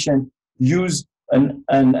the patient use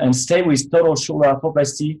and stay with total shoulder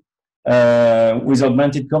arthroplasty with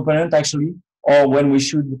augmented component actually, or when we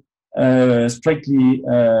should strictly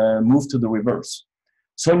move to the reverse.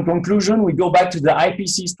 So in conclusion, we go back to the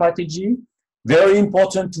IPC strategy. Very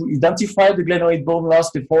important to identify the glenoid bone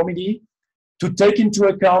loss deformity, to take into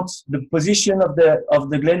account the position of the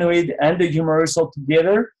glenoid and the humerus all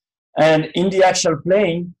together, and in the axial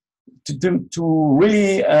plane, to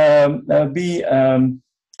really be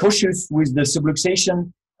cautious with the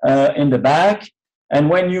subluxation in the back.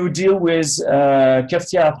 And when you deal with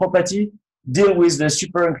cafetière arthropathy, deal with the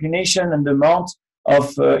super inclination and the amount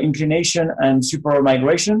of inclination and super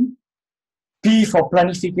migration. P for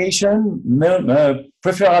planification,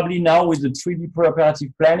 preferably now with the 3D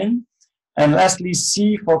preoperative planning. And lastly,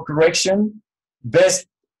 C for correction, best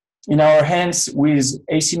in our hands with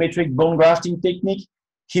asymmetric bone grafting technique,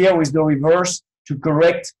 here with the reverse to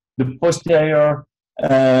correct the posterior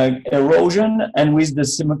erosion, and with the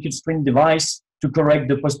semi-acute spring device to correct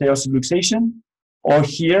the posterior subluxation, or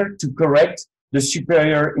here to correct the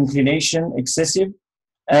superior inclination excessive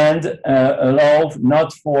and allow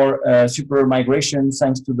not for super migration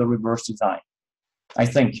thanks to the reverse design. I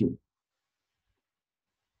thank you.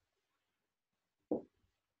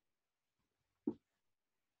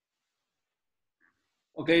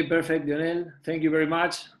 Okay, perfect, Lionel. Thank you very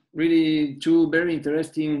much. Really two very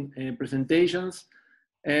interesting presentations.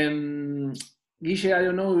 Guille, I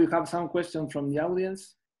don't know if we have some questions from the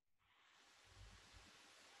audience.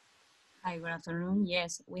 Hi, good afternoon.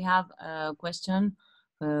 Yes, we have a question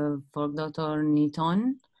for Dr.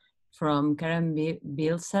 Neyton from Karen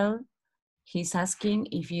Bilsel. He's asking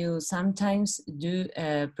if you sometimes do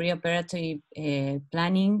preoperative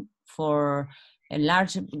planning for a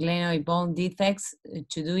large glenoid bone defects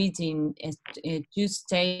to do it in a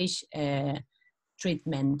two-stage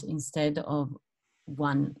treatment instead of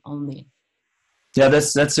one only. Yeah,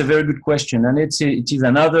 that's a very good question, and it is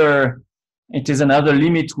another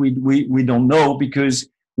limit we don't know, because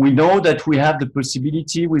we know that we have the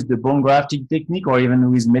possibility with the bone grafting technique or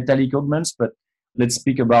even with metallic augments, but let's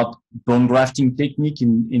speak about bone grafting technique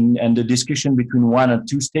and the discussion between 1 and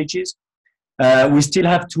 2 stages. We still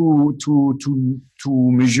have to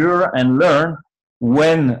measure and learn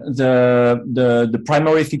when the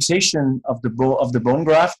primary fixation of the bone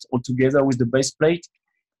graft or together with the base plate.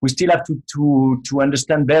 We still have to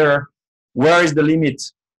understand better where is the limit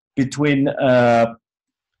between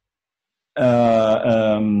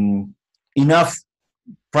enough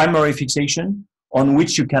primary fixation on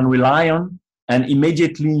which you can rely on and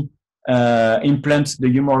immediately implant the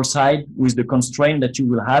humeral side with the constraint that you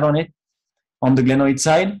will have on it on the glenoid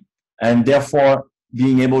side, and therefore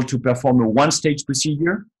being able to perform a one-stage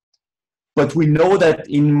procedure. But we know that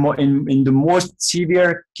in the most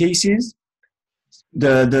severe cases,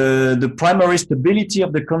 the primary stability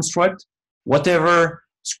of the construct, whatever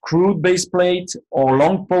screwed base plate or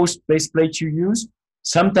long post base plate you use,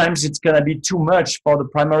 sometimes it's going to be too much for the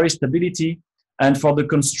primary stability and for the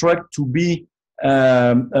construct to be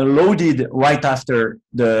loaded right after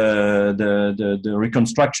the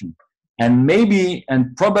reconstruction. And maybe,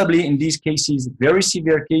 and probably in these cases, very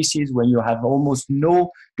severe cases when you have almost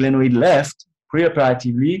no glenoid left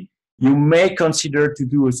preoperatively, you may consider to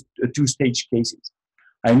do a two-stage cases.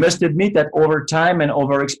 I must admit that over time and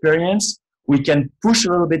over experience, we can push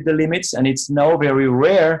a little bit the limits, and it's now very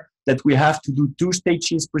rare that we have to do 2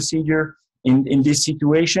 stages procedure in this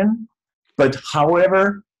situation. But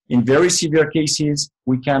however, in very severe cases,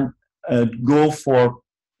 we can go for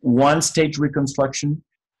 1-stage reconstruction,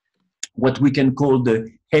 what we can call the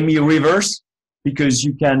hemi-reverse, because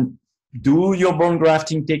you can do your bone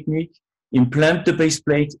grafting technique, implant the base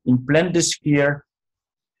plate, implant the sphere,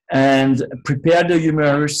 and prepare the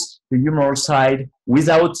humeral side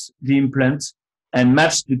without the implant, and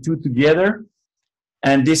match the 2 together.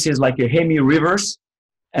 And this is like a hemi-reverse,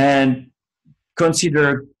 and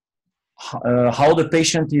consider how the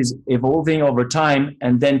patient is evolving over time,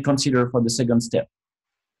 and then consider for the second step.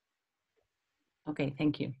 Okay,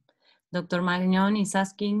 thank you. Dr. Magnon is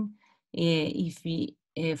asking it's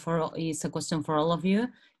a question for all of you.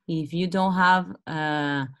 If you don't have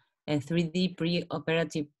a 3D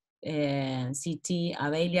pre-operative CT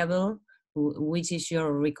available, which is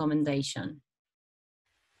your recommendation?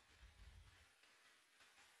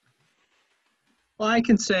 Well, I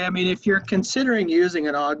can say, I mean, if you're considering using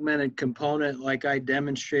an augmented component like I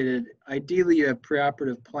demonstrated, ideally you have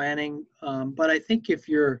preoperative planning. But I think if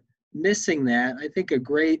you're missing that, I think a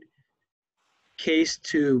great case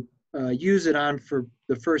to use it on for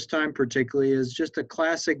the first time particularly is just a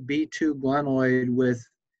classic B2 glenoid with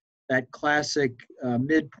that classic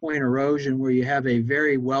midpoint erosion where you have a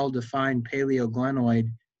very well-defined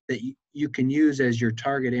paleoglenoid that you can use as your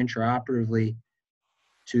target intraoperatively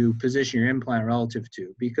to position your implant relative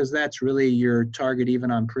to, because that's really your target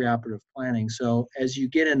even on preoperative planning. So as you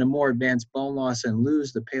get into more advanced bone loss and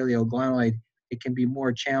lose the paleoglenoid, it can be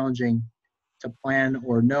more challenging to plan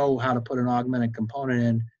or know how to put an augmented component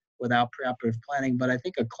in without preoperative planning. But I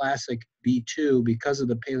think a classic B2, because of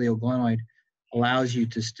the paleoglenoid, allows you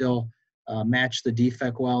to still match the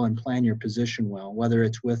defect well and plan your position well, whether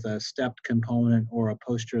it's with a stepped component or a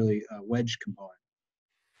posteriorly wedged component.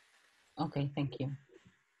 Okay, thank you.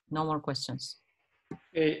 No more questions.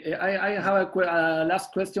 I have a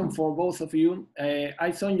last question for both of you.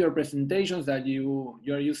 I saw in your presentations that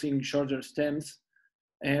you're using shorter stems.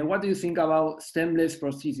 What do you think about stemless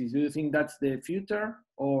prostheses? Do you think that's the future,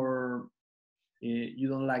 or you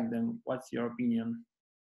don't like them? What's your opinion?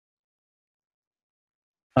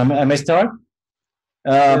 I may start?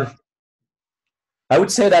 Sure. I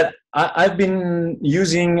would say that I've been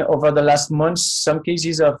using over the last months some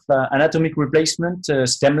cases of anatomic replacement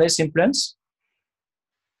stemless implants.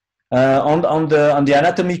 On the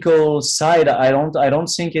anatomical side, I don't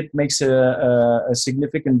think it makes a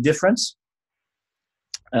significant difference.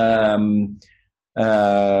 The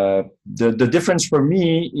difference for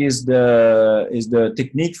me is the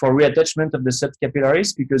technique for reattachment of the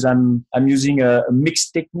subscapularis, because I'm using a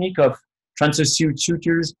mixed technique of transosseous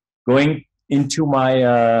sutures going into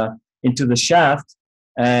my into the shaft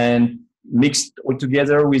and mixed all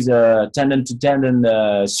together with a tendon to tendon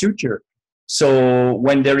suture. So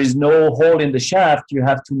when there is no hole in the shaft, you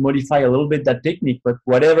have to modify a little bit that technique. But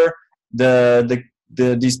whatever,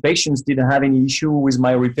 these patients didn't have any issue with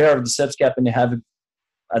my repair of the subscap, and they have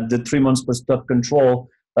at the 3 months post-op control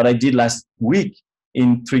that I did last week.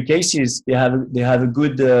 In 3 cases, they have a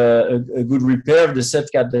good repair of the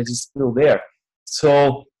subscap that is still there.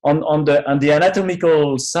 So on the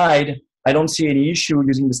anatomical side, I don't see any issue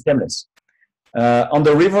using the stemless. On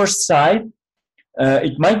the reverse side,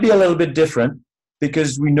 it might be a little bit different,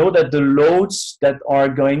 because we know that the loads that are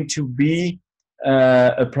going to be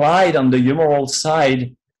applied on the humeral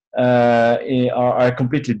side are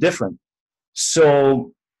completely different.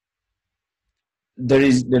 So there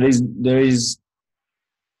is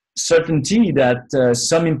certainty that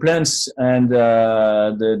some implants and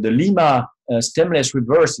the Lima stemless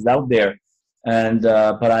reverse is out there, and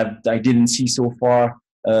but I didn't see so far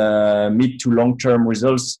mid to long term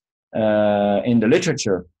results in the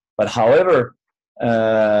literature. But however,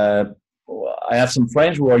 I have some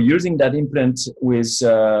friends who are using that implant with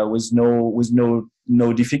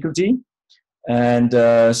no difficulty, and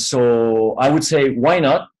so I would say why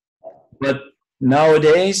not? But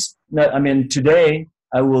nowadays, I mean today,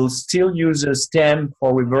 I will still use a stem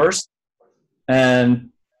for reverse, and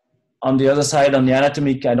on the other side, on the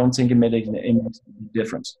anatomic, I don't think it made a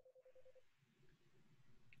difference.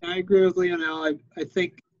 I agree with Lionel. I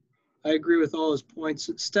think I agree with all his points.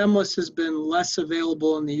 Stemless has been less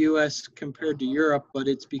available in the U.S. compared to Europe, but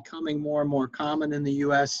it's becoming more and more common in the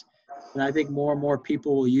U.S., and I think more and more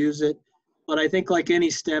people will use it. But I think like any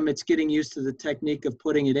stem, it's getting used to the technique of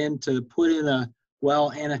putting it in. To put in a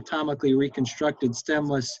well anatomically reconstructed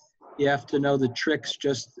stemless, you have to know the tricks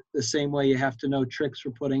just the same way you have to know tricks for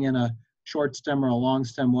putting in a short stem or a long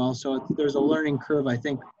stem well. So there's a learning curve, I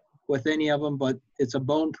think, with any of them, but it's a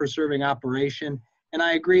bone preserving operation. And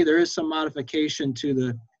I agree, there is some modification to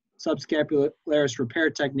the subscapularis repair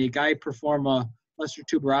technique. I perform a lesser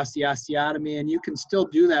tuberosity osteotomy, and you can still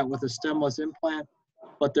do that with a stemless implant,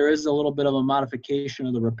 but there is a little bit of a modification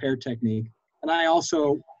of the repair technique. And I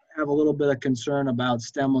also have a little bit of concern about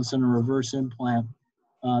stemless and a reverse implant.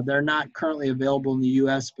 They're not currently available in the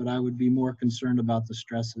US, but I would be more concerned about the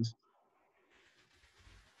stresses.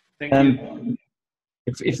 Thank you.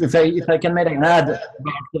 If I can make an add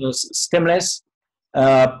about stemless,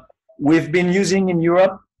 we've been using in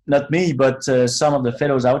Europe, not me, but some of the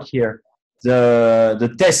fellows out here,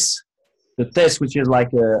 the test, which is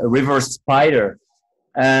like a reverse spider.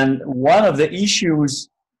 And one of the issues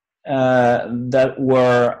that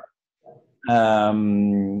were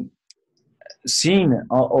seen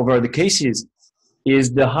over the cases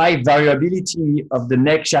is the high variability of the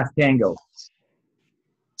neck shaft angle.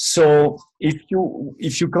 So if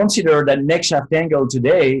you consider that neck shaft angle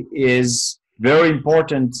today is very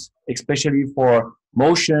important, especially for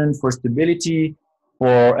motion, for stability,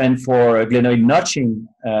 and for glenoid notching,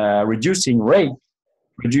 reducing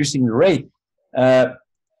the rate.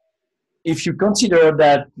 If you consider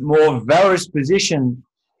that more varus position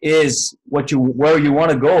is where you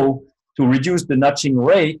want to go to reduce the notching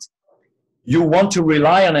rate, you want to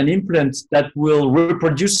rely on an implant that will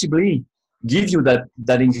reproducibly give you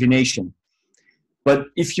that inclination. But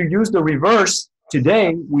if you use the reverse,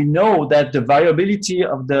 today we know that the variability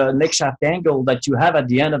of the neck shaft angle that you have at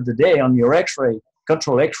the end of the day on your X-ray,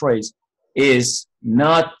 control X-rays, is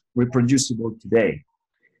not reproducible today.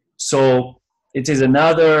 So it is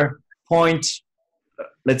another point,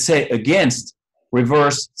 let's say, against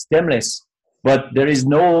reverse stemless. But there is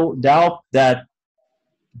no doubt that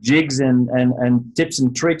jigs and tips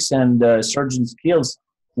and tricks and surgeon skills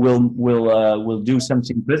will do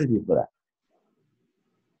something positive for that.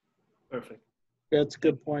 Perfect. That's a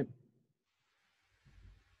good point.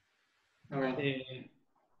 All right.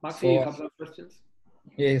 Maxi, you have some questions?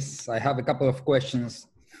 Yes, I have a couple of questions.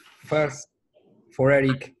 First, for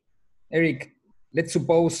Eric. Eric, let's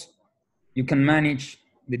suppose you can manage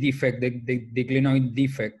the defect, the glenoid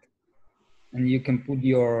defect, and you can put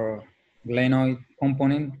your glenoid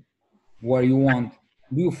component where you want.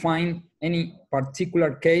 Do you find any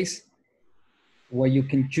particular case where you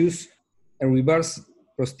can choose a reverse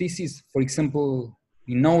prosthesis, for example,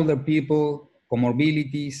 in older people,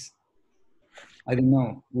 comorbidities? I don't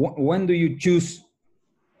know. When do you choose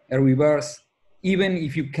a reverse, even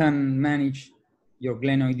if you can manage your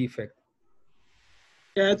glenoid defect?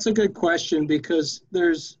 Yeah, it's a good question, because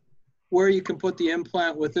there's where you can put the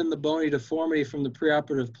implant within the bony deformity from the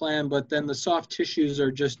preoperative plan, but then the soft tissues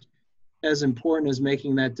are just as important as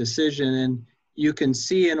making that decision. And you can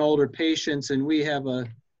see in older patients, and we have a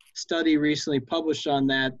study recently published on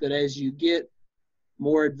that, that as you get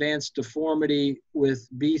more advanced deformity with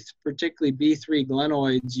particularly B3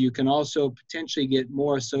 glenoids, you can also potentially get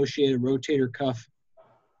more associated rotator cuff,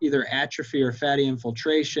 either atrophy or fatty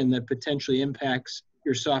infiltration, that potentially impacts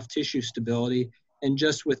your soft tissue stability. And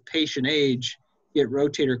just with patient age, get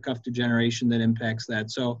rotator cuff degeneration that impacts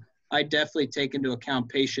that. So I definitely take into account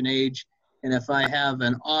patient age. And if I have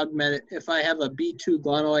a B2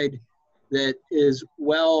 glenoid that is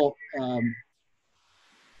well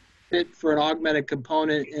fit for an augmented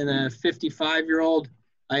component in a 55-year-old,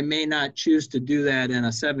 I may not choose to do that in a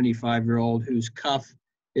 75-year-old whose cuff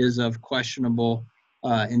is of questionable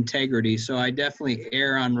integrity. So I definitely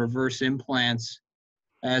err on reverse implants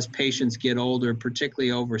as patients get older,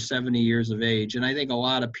 particularly over 70 years of age. And I think a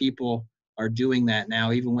lot of people are doing that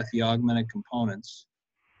now, even with the augmented components.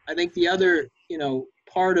 I think the other,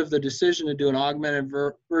 part of the decision to do an augmented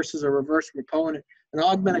versus a reverse component, an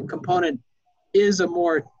augmented component is a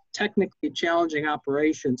more technically challenging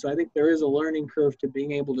operation. So I think there is a learning curve to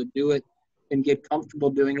being able to do it and get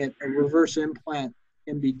comfortable doing it. A reverse implant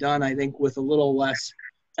can be done, I think, with a little less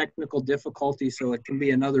technical difficulty. So it can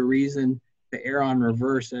be another reason to err on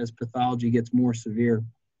reverse as pathology gets more severe.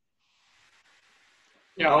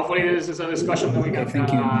 Yeah, hopefully this is a discussion that we can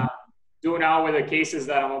do now with the cases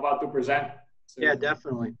that I'm about to present. So yeah,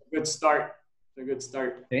 definitely. Good start. It's a good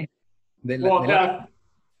start. Okay. Thank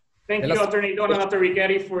you, Dr. Neyton and Dr.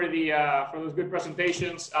 Richetti, for those good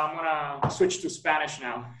presentations. I'm gonna switch to Spanish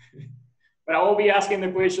now, but I will be asking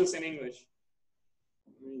the questions in English.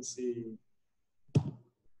 Let me see.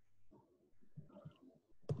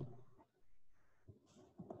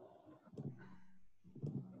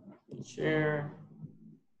 Share.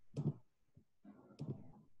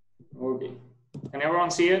 Okay. Can everyone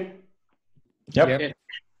see it? Yep.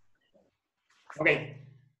 Okay.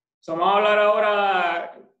 So vamos a hablar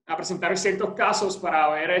ahora, a presentar ciertos casos para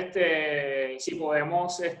ver si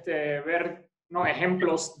podemos ver unos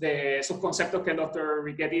ejemplos de esos conceptos que el Dr.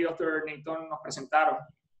 Richetti y Dr. Neyton nos presentaron.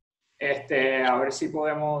 A ver si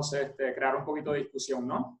podemos crear un poquito de discusión,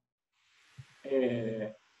 ¿no?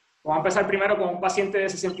 Vamos a empezar primero con un paciente de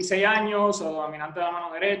 66 años, dominante de la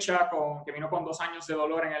mano derecha, que vino con 2 años de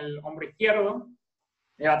dolor en el hombro izquierdo.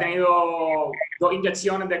 Ha tenido 2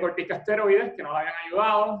 inyecciones de corticosteroides que no le habían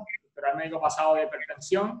ayudado, pero el médico pasado de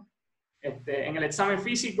hipertensión. En el examen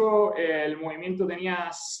físico, el movimiento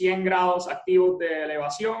tenía 100 grados activos de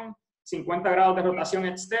elevación, 50 grados de rotación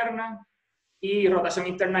externa y rotación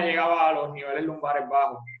interna llegaba a los niveles lumbares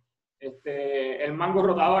bajos. El mango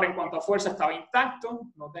rotador en cuanto a fuerza estaba intacto,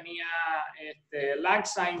 no tenía lag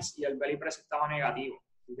signs y el belly press estaba negativo.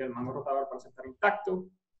 Así que el mango rotador parece estar intacto.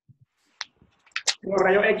 Los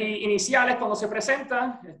rayos X iniciales cuando se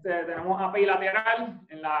presenta, tenemos AP lateral.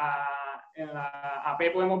 En la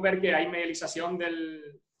AP podemos ver que hay medialización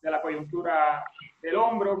de la coyuntura del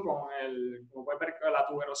hombro, como pueden ver, la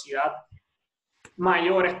tuberosidad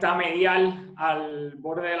mayor está medial al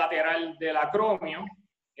borde lateral del acromio.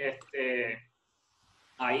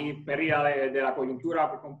 Hay pérdida de la coyuntura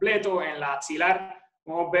por completo. En la axilar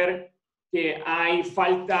podemos ver que hay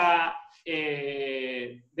falta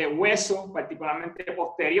de hueso, particularmente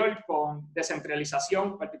posterior, con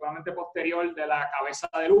descentralización, particularmente posterior de la cabeza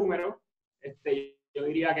del húmero. Yo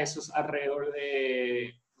diría que eso es alrededor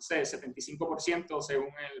de, no sé, 75% según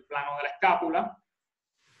el plano de la escápula.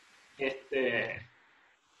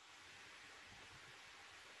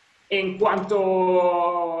 En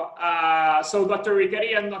cuanto a, so Dr.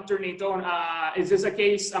 Richetti and Dr. Neyton, is this a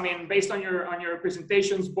case, I mean, based on your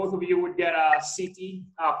presentations, both of you would get a CT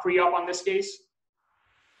pre-op on this case?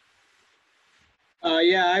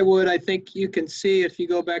 Yeah, I would. I think you can see if you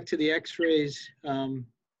go back to the x-rays,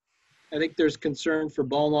 I think there's concern for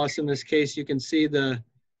bone loss in this case. You can see the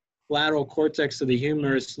lateral cortex of the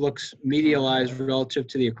humerus looks medialized relative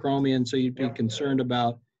to the acromion, so you'd be concerned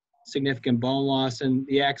about significant bone loss, and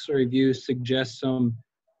the X-ray view suggests some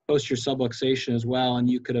posterior subluxation as well, and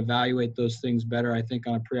you could evaluate those things better, I think,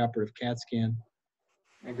 on a preoperative CAT scan.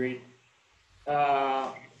 Agreed.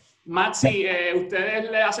 Maxi,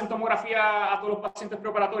 ¿ustedes le hacen tomografía a todos los pacientes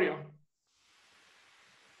preoperatorios?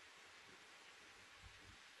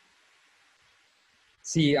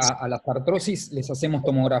 Sí, a las artrosis les hacemos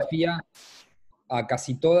tomografía a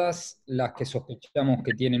casi todas las que sospechamos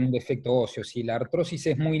que tienen un defecto óseo. Si la artrosis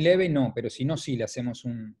es muy leve, no, pero si no, sí le hacemos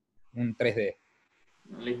un 3D.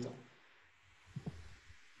 Listo.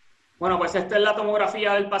 Bueno, pues esta es la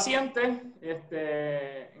tomografía del paciente.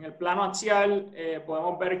 En el plano axial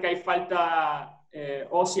podemos ver que hay falta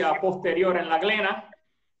ósea posterior en la glena,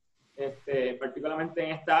 particularmente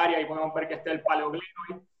en esta área, y podemos ver que está el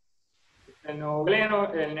paleoglenoid, el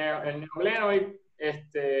neoglenoid.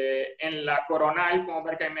 En la coronal podemos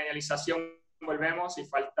ver que hay medialización, volvemos, y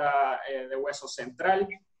falta de hueso central.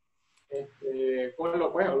 Con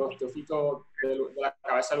los teofitos de la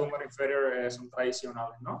cabeza del húmero inferior son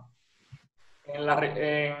tradicionales, ¿no? En la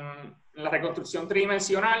reconstrucción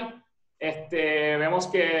tridimensional vemos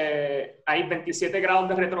que hay 27 grados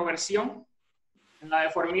de retroversión en la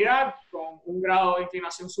deformidad con 1 grado de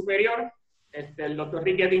inclinación superior. El doctor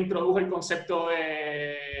Richetti introdujo el concepto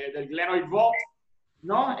del glenoid vault,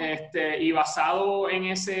 ¿no? Y basado en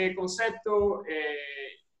ese concepto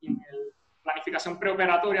y en la planificación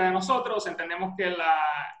preoperatoria de nosotros, entendemos que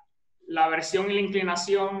la versión y la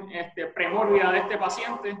inclinación premórbida de este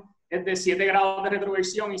paciente es de 7 grados de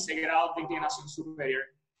retroversión y 6 grados de inclinación superior.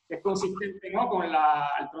 Es consistente, ¿no?, con la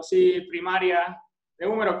artrosis primaria de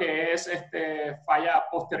húmero, que es falla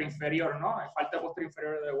posterior inferior, ¿no? Falta posterior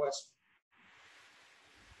inferior de hueso.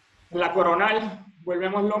 En la coronal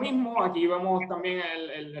volvemos lo mismo. Aquí vemos también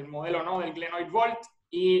el modelo, ¿no?, del glenoid vault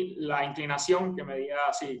y la inclinación que medía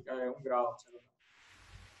así, 1 grado.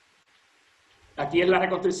 Aquí es la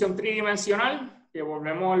reconstrucción tridimensional, que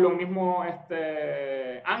volvemos los mismos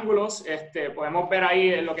ángulos. Podemos ver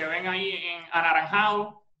ahí, lo que ven ahí en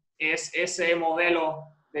anaranjado, es ese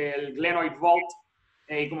modelo del glenoid vault.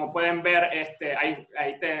 Y como pueden ver,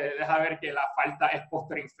 ahí te deja ver que la falta es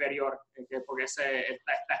posterior inferior, porque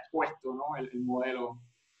está expuesto, ¿no?, el modelo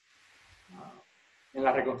en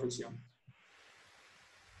la reconstrucción.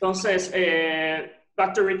 Entonces,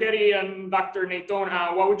 Dr. Richetti and Dr. Neyton,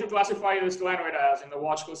 what would you classify this glenoid as in the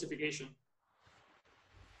Walsh classification?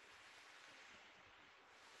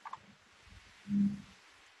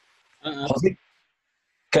 José,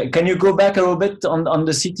 can you go back a little bit on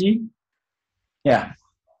the CT? Yeah.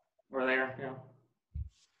 We're there, yeah.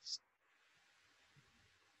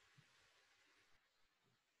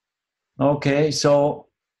 Okay, so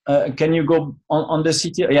can you go on the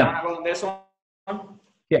CT? Yeah. Go on this one?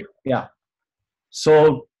 Yeah, yeah.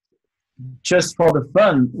 So just for the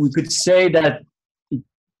fun, we could say that it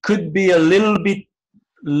could be a little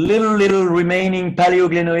remaining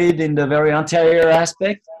paleoglenoid in the very anterior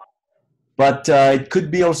aspect, but it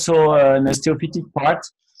could be also an osteophytic part.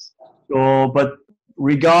 So, but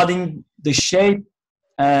regarding the shape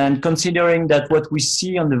and considering that what we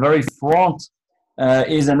see on the very front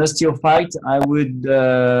is an osteophyte, I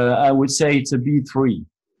would say it's a B3.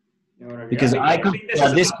 Because I could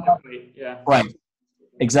this right,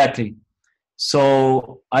 exactly.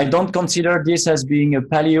 So I don't consider this as being a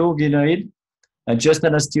paleoglenoid, just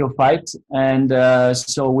an osteophyte. And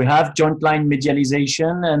so we have joint line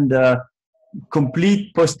medialization and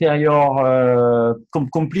complete posterior,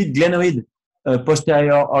 complete glenoid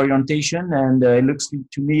posterior orientation, and it looks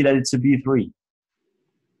to me that it's a B3.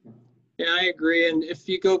 Yeah, I agree. And if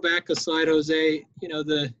you go back a slide, Jose, you know,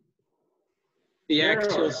 the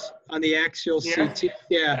axial, on the axial CT,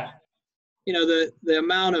 yeah. You know, the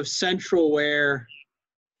amount of central wear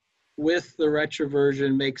with the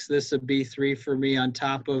retroversion makes this a B3 for me, on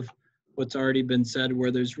top of what's already been said,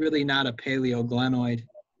 where there's really not a paleoglenoid.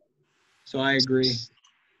 So I agree.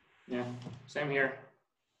 Yeah, same here.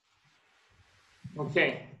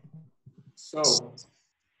 Okay, so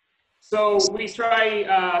we try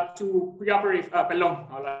to preoperate,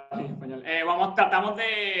 tratamos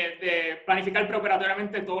de planificar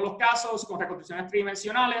preoperatoriamente todos los casos con reconstrucciones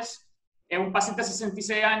tridimensionales. En un paciente de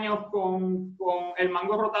 66 años con el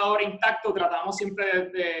mango rotador intacto, tratamos siempre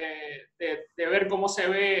de ver cómo se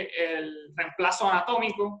ve el reemplazo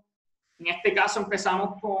anatómico. En este caso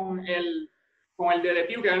empezamos con el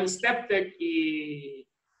DDPU, que es el StepTech, y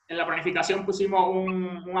en la planificación pusimos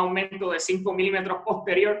un aumento de 5 milímetros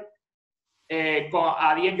posterior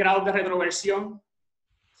a 10 grados de retroversión,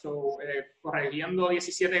 corrigiendo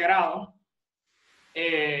 17 grados.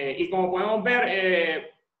 Y como podemos ver,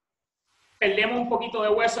 perdemos un poquito de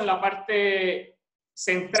hueso en la parte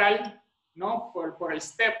central, ¿no? Por el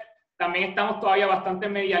step. También estamos todavía bastante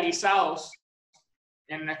medializados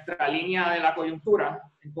en nuestra línea de la coyuntura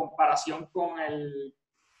en comparación con el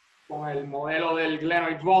modelo del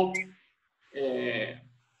glenoid vault.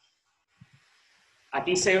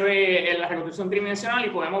 Aquí se ve en la reconstrucción tridimensional y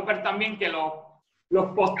podemos ver también que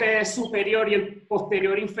los postes superior y el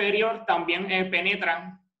posterior inferior también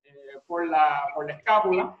penetran por la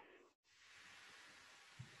escápula.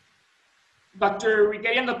 Dr.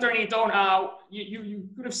 Richetti and Dr. Neyton, you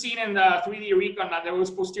could have seen in the 3D recon that there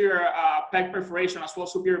was posterior pec perforation as well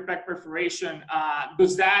as superior pec perforation.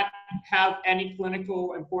 Does that have any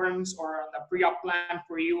clinical importance or the pre-op plan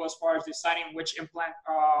for you as far as deciding which implant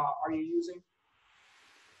are you using?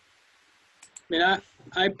 I mean,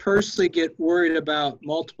 I personally get worried about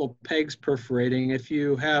multiple pegs perforating. If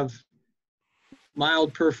you have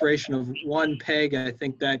mild perforation of one peg, I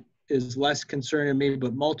think that is less concerning to me,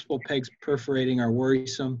 but multiple pegs perforating are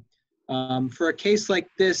worrisome. For a case like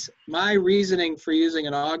this, my reasoning for using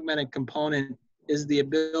an augmented component is the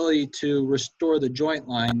ability to restore the joint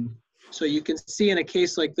line. So you can see in a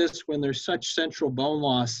case like this, when there's such central bone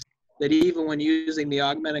loss, that even when using the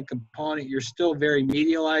augmented component, you're still very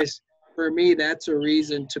medialized. For me, that's a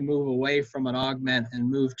reason to move away from an augment and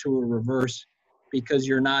move to a reverse, because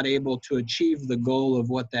you're not able to achieve the goal of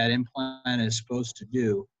what that implant is supposed to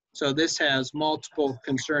do. So this has multiple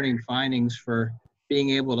concerning findings for being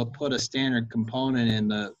able to put a standard component in,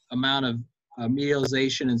 the amount of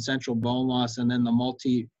medialization and central bone loss, and then the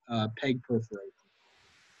multi-peg perforation.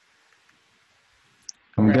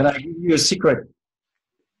 I'm gonna give you a secret.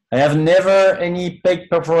 I have never any peg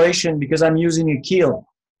perforation because I'm using a keel.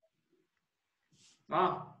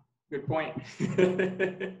 Ah, good point. I didn't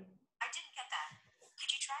get that.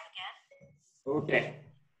 Could you try again? Okay.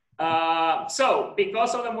 So,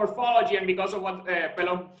 because of the morphology and because of what,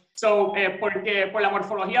 porque por la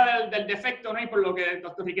morfología del defecto, ¿no? Y por lo que el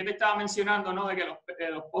doctor Richetti estaba mencionando, ¿no? De que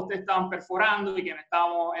los postes estaban perforando y que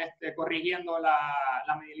estábamos corrigiendo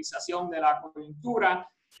la medialización de la coyuntura.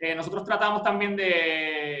 Nosotros tratamos también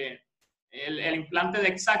de el implante de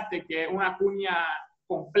Exacte, que es una cuña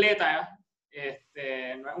completa,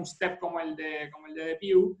 no es un step como el de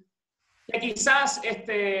Pew, que quizás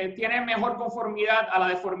tiene mejor conformidad a la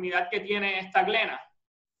deformidad que tiene esta glena.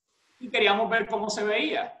 Y queríamos ver cómo se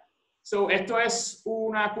veía. Esto es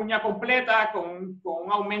una cuña completa con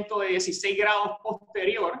un aumento de 16 grados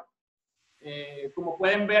posterior. Como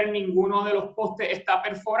pueden ver, ninguno de los postes está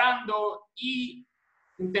perforando y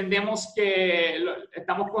entendemos que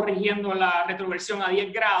estamos corrigiendo la retroversión a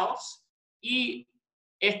 10 grados y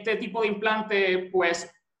este tipo de implante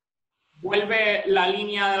pues vuelve la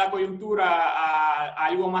línea de la coyuntura a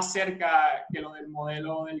algo más cerca que lo del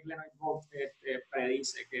modelo del glenoid vault que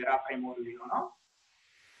predice, que era primordial, ¿no?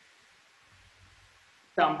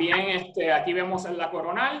 También aquí vemos en la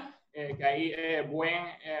coronal, que hay buen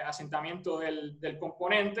asentamiento del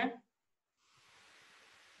componente.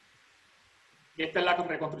 Y esta es la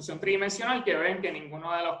reconstrucción tridimensional, que ven que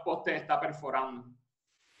ninguno de los postes está perforando.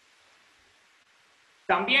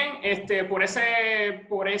 También por ese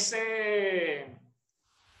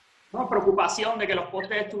preocupación de que los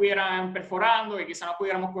postes estuvieran perforando y quizá no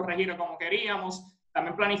pudiéramos corregir como queríamos,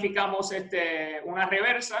 también planificamos una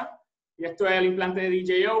reversa. Y esto es el implante de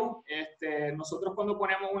DJO. Nosotros cuando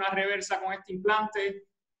ponemos una reversa con este implante,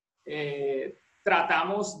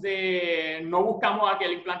 tratamos de, no buscamos a que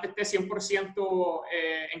el implante esté 100%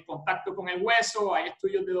 en contacto con el hueso. Hay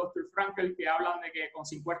estudios de Dr. Frankel que hablan de que con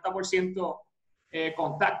 50%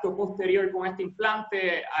 contacto posterior con este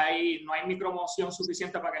implante, no hay micromoción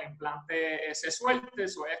suficiente para que el implante se suelte,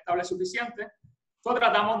 eso es estable suficiente. Entonces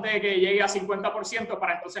tratamos de que llegue a 50%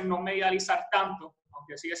 para entonces no medializar tanto,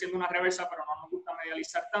 aunque sigue siendo una reversa, pero no nos gusta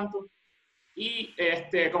medializar tanto. Y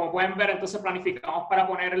como pueden ver, entonces planificamos para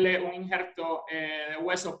ponerle un injerto de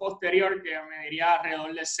hueso posterior que mediría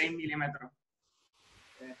alrededor de 6 milímetros.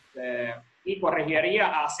 Y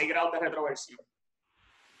corregiría a 6 grados de retroversión.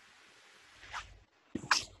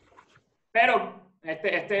 Pero esta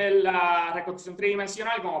es la reconstrucción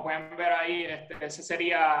tridimensional, como pueden ver ahí, ese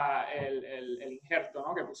sería el injerto,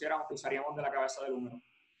 ¿no? Que usaríamos de la cabeza del húmero.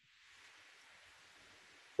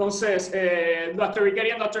 Entonces, Dr.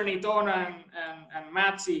 Richetti and Dr. Neyton and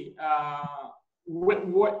Maxi,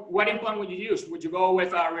 what implant would you use? Would you go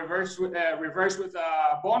with a reverse with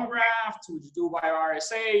a bone graft? Would you do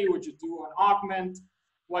bio-RSA? Would you do an augment?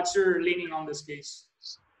 What's your leaning on this case?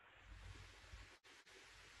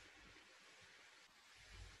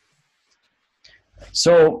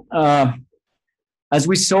 So, as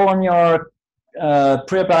we saw on your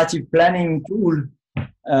preoperative planning tool,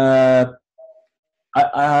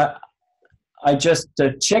 I just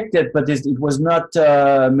checked it, but it was not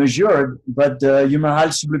measured. But the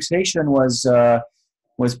humeral subluxation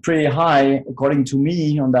was pretty high, according to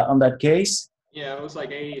me, on that case. Yeah, it was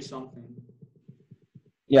like 80 something.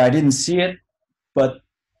 Yeah, I didn't see it, but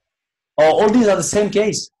all these are the same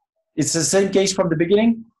case. It's the same case from the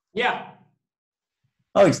beginning. Yeah.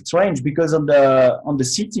 Oh, it's strange because on the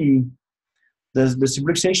CT, the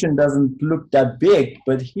subluxation doesn't look that big,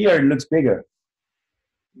 but here it looks bigger.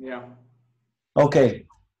 Yeah. Okay.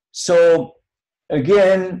 So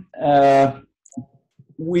again, I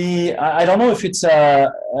don't know if it's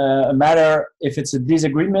a matter, if it's a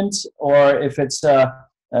disagreement, or if it's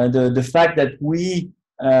the fact that we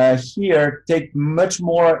here take much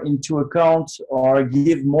more into account or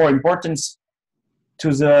give more importance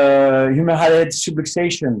to the humeral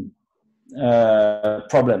subluxation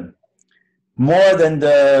problem, more than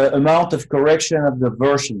the amount of correction of the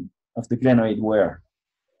version of the glenoid wear.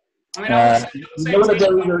 I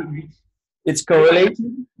mean, it's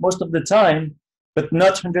correlated most of the time, but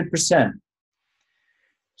not 100%.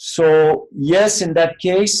 So yes, in that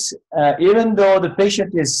case, even though the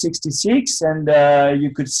patient is 66 and you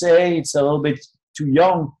could say it's a little bit too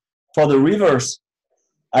young for the reverse,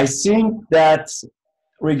 I think that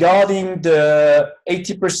regarding the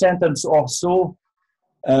 80% or so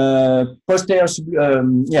posterior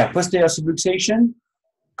subluxation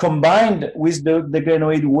combined with the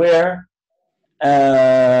glenoid wear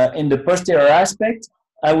in the posterior aspect,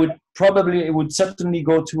 it would certainly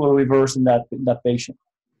go to a reverse in that patient.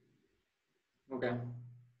 Okay.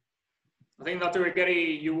 I think Dr.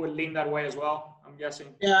 Richetti, you would lean that way as well, I'm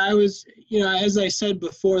guessing. Yeah, I was, as I said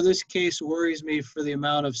before, this case worries me for the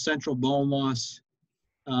amount of central bone loss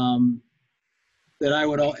that I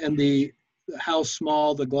would, and how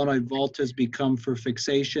small the glenoid vault has become for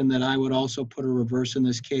fixation, that I would also put a reverse in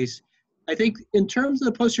this case. I think in terms of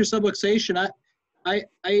the posterior subluxation, I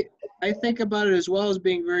think about it as well as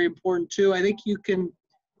being very important too. I think you can,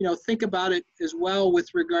 think about it as well with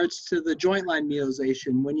regards to the joint line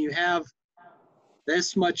medialization. When you have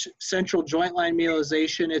this much central joint line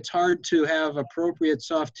medialization, it's hard to have appropriate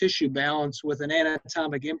soft tissue balance with an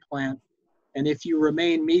anatomic implant. And if you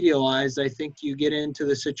remain medialized, I think you get into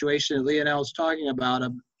the situation that Lionel was talking about,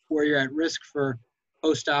 where you're at risk for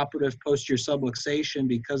post-operative posterior subluxation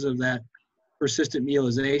because of that persistent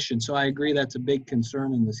medialization. So I agree that's a big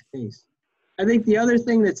concern in this case. I think the other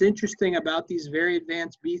thing that's interesting about these very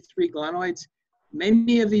advanced B3 glenoids,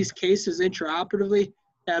 many of these cases intraoperatively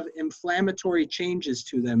have inflammatory changes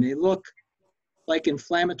to them. They look like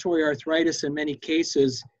inflammatory arthritis in many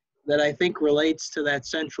cases that I think relates to that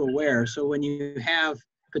central wear. So when you have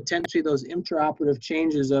potentially those intraoperative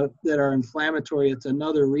changes that are inflammatory, it's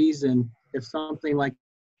another reason if something like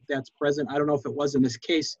that's present. I don't know if it was in this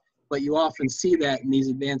case, but you often see that in these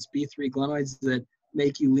advanced B3 glenoids, that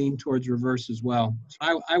make you lean towards reverse as well.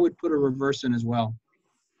 So I would put a reverse in as well.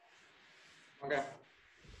 Okay,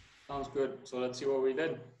 sounds good. So let's see what we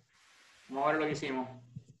did. Vamos a ver lo que hicimos.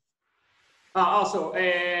 Also,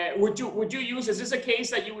 would you use, is this a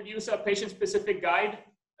case that you would use a patient-specific guide,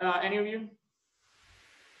 any of you?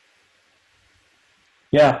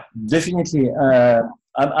 Yeah, definitely.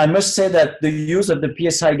 I must say that the use of the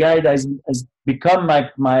PSI guide has become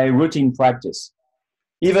my routine practice,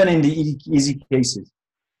 even in the easy cases.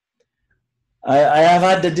 I have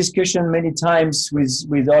had the discussion many times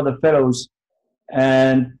with other fellows,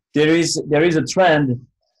 and there is a trend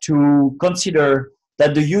to consider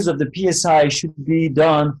that the use of the PSI should be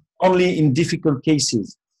done only in difficult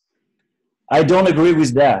cases. I don't agree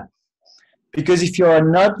with that, because if you are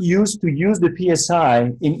not used to use the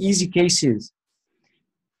PSI in easy cases,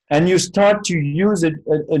 and you start to use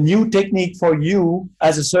a new technique for you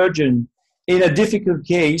as a surgeon in a difficult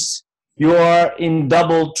case, you are in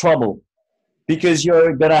double trouble, because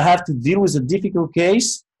you're gonna have to deal with a difficult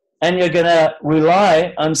case and you're gonna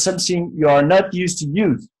rely on something you are not used to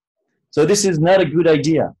use. So this is not a good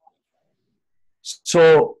idea.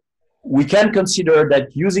 So we can consider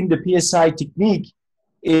that using the PSI technique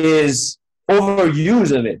is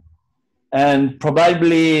overuse of it, and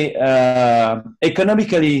probably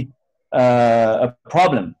economically a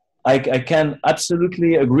problem. I can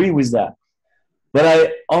absolutely agree with that.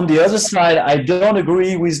 But on the other side, I don't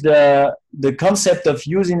agree with the concept of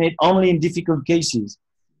using it only in difficult cases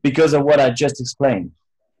because of what I just explained.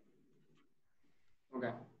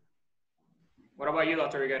 Okay. What about you,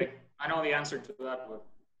 Dr. Richetti? I know the answer to that, but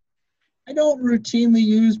I don't routinely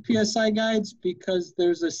use PSI guides because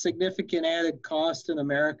there's a significant added cost in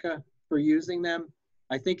America for using them.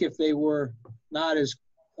 I think if they were not as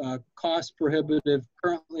cost prohibitive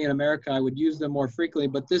currently in America, I would use them more frequently,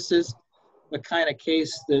 but this is the kind of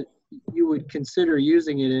case that you would consider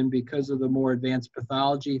using it in because of the more advanced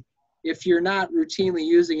pathology. If you're not routinely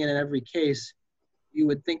using it in every case, you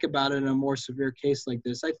would think about it in a more severe case like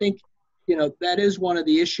this. I think, you know, that is one of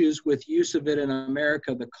the issues with use of it in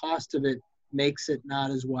America. The cost of it makes it not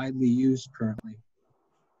as widely used currently.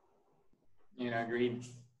 yeah, agreed.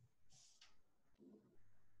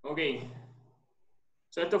 Ok.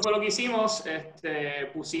 So esto fue lo que hicimos.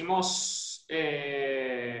 Pusimos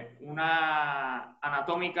una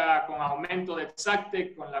anatómica con aumento de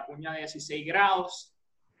exacte con la cuña de 16 grados.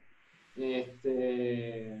 Me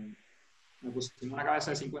pusimos una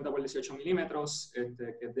cabeza de 50 por 18 milímetros, que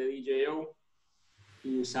es de DJO,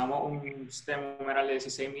 y usamos un stem humeral de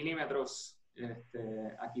 16 milímetros.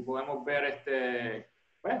 Aquí podemos ver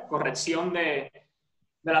pues, corrección de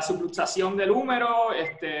la subluxación del húmero,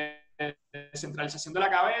 centralización de la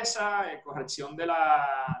cabeza, corrección de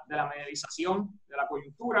la medialización de la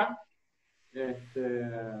coyuntura.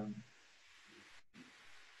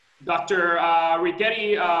 Dr.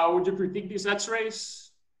 Richetti, would you critique these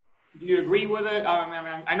x-rays? Do you agree with it?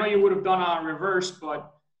 I know you would have done a reverse,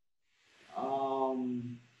 but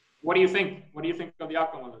what do you think? What do you think of the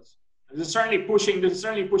outcome of this? This is certainly pushing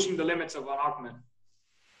the limits of an augment.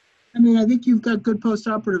 I mean, I think you've got good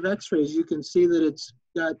postoperative x-rays. You can see that it's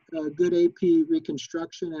got good AP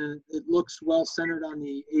reconstruction, and it looks well centered on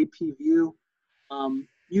the AP view.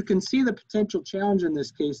 You can see the potential challenge in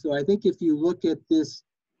this case, though. I think if you look at this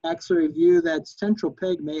x-ray view, that central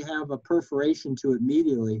peg may have a perforation to it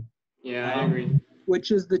medially. Yeah, I agree. Which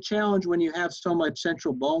is the challenge when you have so much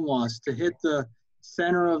central bone loss. To hit the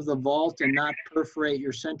center of the vault and not perforate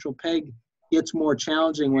your central peg gets more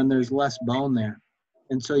challenging when there's less bone there.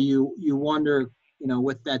 And so you wonder, you know,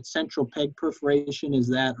 with that central peg perforation, is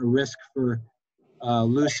that a risk for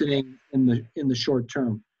loosening in the short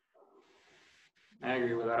term? I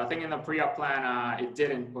agree with that. I think in the pre-op plan it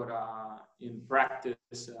didn't, but in practice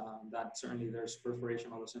that certainly there's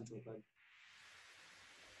perforation of the central peg.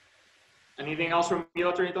 Anything else from you,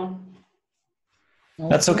 Dr. Neyton?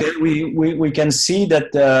 That's okay. We can see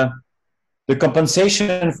that the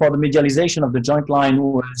compensation for the medialization of the joint line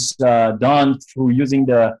was done through using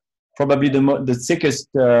probably the thickest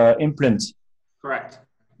implant. Correct.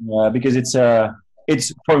 Because it's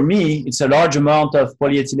for me it's a large amount of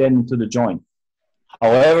polyethylene into the joint.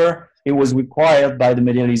 However, it was required by the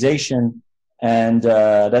medialization, and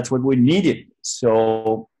that's what we needed.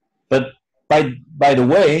 So, but by the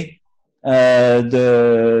way,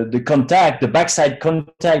 the contact, the backside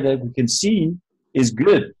contact that we can see is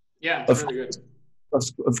good. Yeah, it's really good.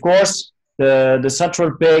 Of course, the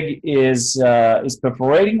central peg is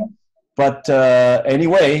perforating, but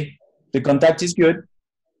anyway, the contact is good.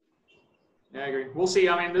 Yeah, I agree. We'll see.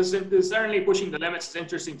 I mean, this is certainly pushing the limits. It's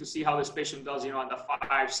interesting to see how this patient does, you know, at the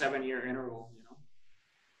 5-7 year interval, you know.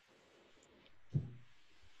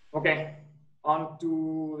 Okay, on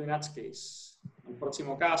to the next case. El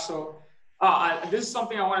próximo caso. This is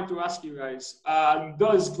something I wanted to ask you guys.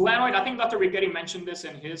 Does glenoid, I think Dr. Richetti mentioned this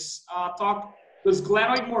in his talk, does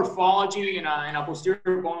glenoid morphology in a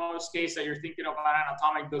posterior bone loss case that you're thinking about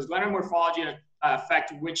anatomic, does glenoid morphology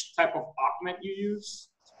affect which type of augment you use?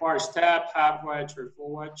 As far as step, half wedge, or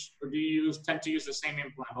full wedge? Or do you tend to use the same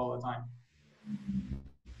implant all the time?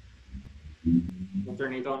 Dr.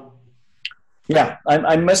 Neyton. Yeah,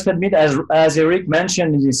 I must admit, as Eric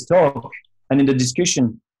mentioned in his talk and in the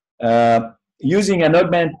discussion, using an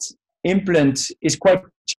augment implant is quite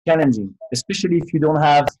challenging, especially if you don't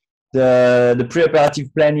have the preoperative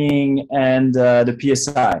planning and the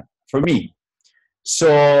PSI, for me. So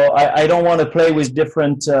I don't want to play with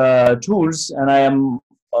different tools, and I am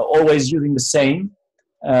always using the same.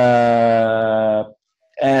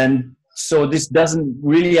 And so this doesn't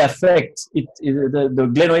really affect the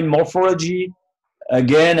glenoid morphology.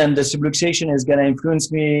 Again, and the subluxation is going to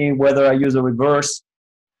influence me whether I use a reverse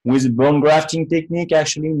with bone grafting technique,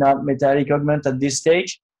 actually, not metallic augment at this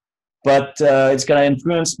stage. But it's going to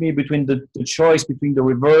influence me between the choice between the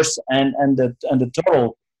reverse and the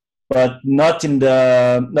total, but not in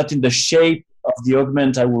the shape of the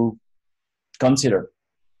augment I will consider.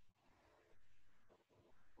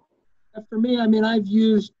 For me, I mean, I've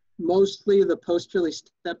used mostly the posteriorly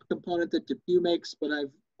stepped component that DePuy makes, but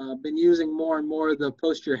I've been using more and more of the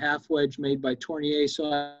posterior half wedge made by Tournier,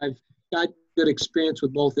 so I've got good experience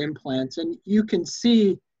with both implants. And you can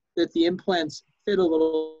see that the implants fit a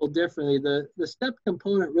little differently. The step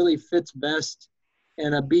component really fits best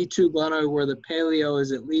in a B2 glenoid where the paleo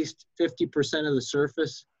is at least 50% of the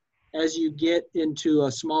surface. As you get into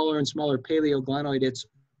a smaller and smaller paleo glenoid, it's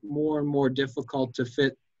more and more difficult to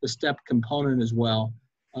fit the step component as well.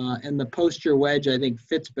 And the posterior wedge, I think,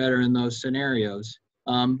 fits better in those scenarios.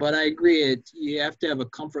 But I agree, you have to have a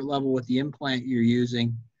comfort level with the implant you're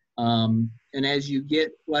using. And as you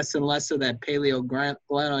get less and less of that paleo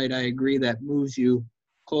glenoid, I agree that moves you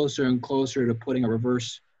closer and closer to putting a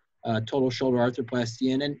reverse total shoulder arthroplasty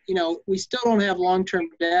in. And, you know, we still don't have long-term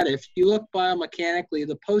data. If you look biomechanically,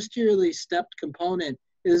 the posteriorly stepped component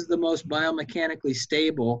is the most biomechanically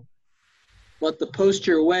stable, but the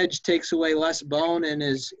posterior wedge takes away less bone and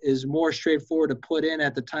is more straightforward to put in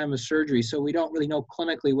at the time of surgery. So we don't really know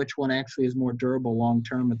clinically which one actually is more durable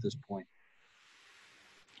long-term at this point.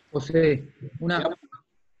 José,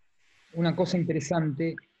 una cosa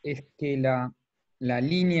interesante es que la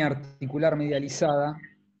línea articular medializada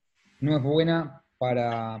no es buena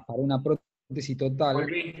para una prótesis total.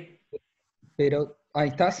 Volví. Pero, ¿ahí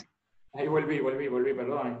estás? Ahí volví,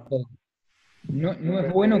 perdón. No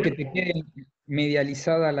es bueno que te quede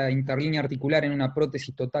medializada la interlínea articular en una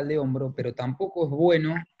prótesis total de hombro, pero tampoco es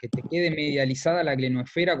bueno que te quede medializada la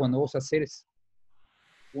glenoesfera cuando vos haces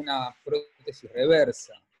una prótesis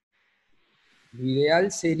reversa. Lo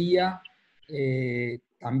ideal sería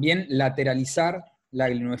también lateralizar la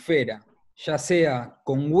glenoesfera, ya sea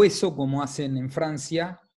con hueso, como hacen en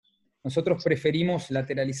Francia. Nosotros preferimos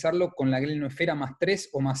lateralizarlo con la glenoesfera más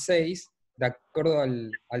 3 o más 6, de acuerdo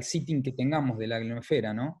al sitting que tengamos de la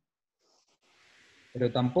glenoesfera, ¿no? Pero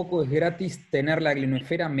tampoco es gratis tener la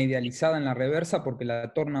glenoesfera medializada en la reversa porque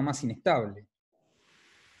la torna más inestable.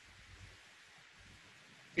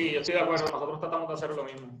 Sí, yo estoy de acuerdo, nosotros tratamos de hacer lo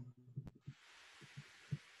mismo.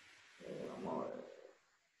 Vamos a ver.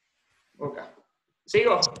 Ok.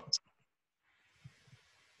 ¿Sigo?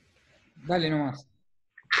 Dale nomás.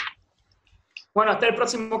 Bueno, este es el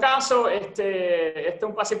próximo caso. Este es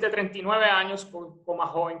un paciente de 39 años, un poco más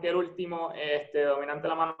joven que el último, dominante de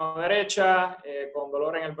la mano derecha, con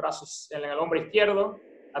dolor en el brazo, en el hombro izquierdo.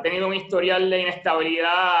 Ha tenido un historial de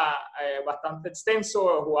inestabilidad bastante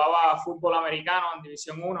extenso. Jugaba fútbol americano en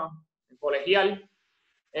División 1, en colegial.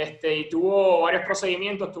 Y tuvo varios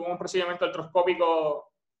procedimientos. Tuvo un procedimiento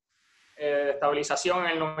artroscópico de estabilización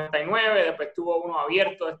en el 99, después tuvo uno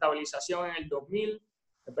abierto de estabilización en el 2000,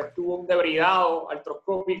 después tuvo un debridado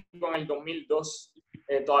artroscópico en el 2002.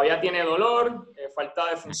 Todavía tiene dolor,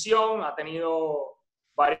 falta de función, ha tenido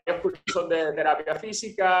varios cursos de terapia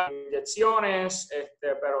física, inyecciones,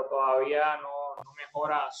 pero todavía no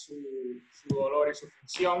mejora su dolor y su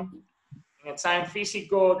función. En el examen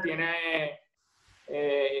físico tiene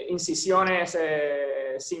incisiones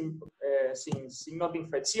sin signos de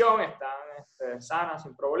infección, están sanas,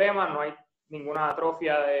 sin problemas, no hay ninguna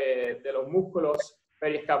atrofia de los músculos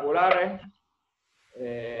periescapulares.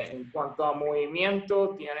 En cuanto a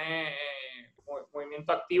movimiento, tiene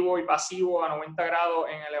movimiento activo y pasivo a 90 grados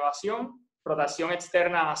en elevación, rotación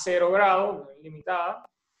externa a 0 grados, limitada,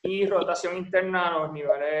 y rotación interna a los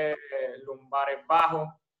niveles lumbares bajos,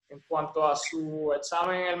 En cuanto a su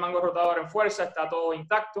examen, el mango rotador en fuerza está todo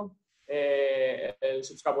intacto. El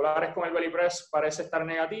subscapulares con el belly press parece estar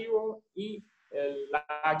negativo y el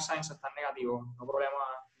lag signs está negativo, no problemas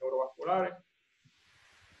neurovasculares.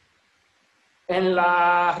 En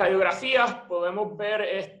las radiografías podemos ver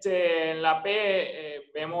en la P,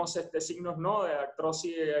 vemos signos, ¿no?, de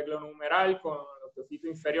artrosis glenohumeral con el teófito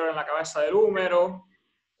inferior en la cabeza del húmero.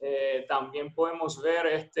 También podemos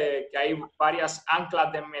ver que hay varias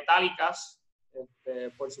anclas metálicas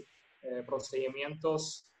por sus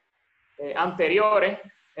procedimientos anteriores.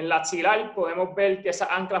 En la axilar podemos ver que esas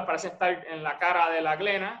anclas parecen estar en la cara de la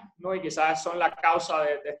glena, ¿no?, y quizás son la causa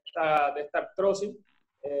de esta artrosis.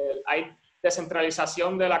 Hay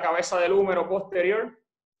descentralización de la cabeza del húmero posterior,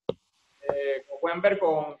 como pueden ver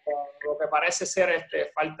con lo que parece ser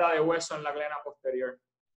falta de hueso en la glena posterior.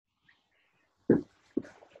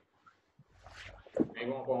 Ahí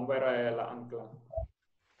como podemos ver la ancla.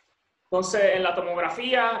 Entonces, en la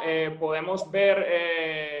tomografía podemos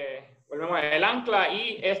ver, volvemos a el ancla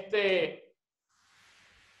y este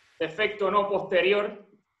defecto no posterior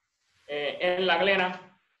en la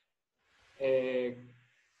glena,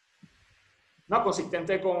 no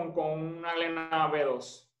consistente con una glena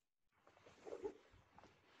B2.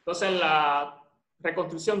 Entonces, en la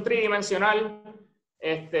reconstrucción tridimensional,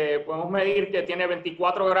 podemos medir que tiene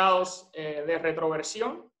 24 grados de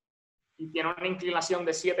retroversión y tiene una inclinación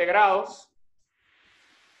de 7 grados.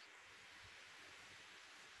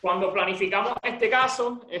 Cuando planificamos este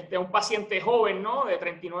caso, un paciente joven, ¿no?, de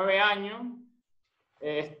 39 años,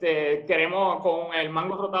 queremos con el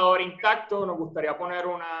mango rotador intacto, nos gustaría poner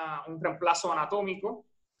un reemplazo anatómico,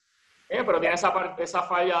 pero tiene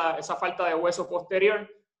esa falta de hueso posterior.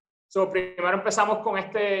 Primero empezamos con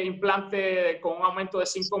este implante con un aumento de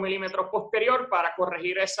 5 milímetros posterior para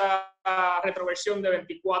corregir esa retroversión de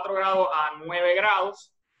 24 grados a 9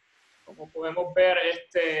 grados. Como podemos ver,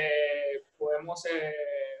 podemos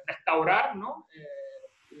restaurar, ¿no?,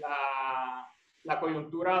 la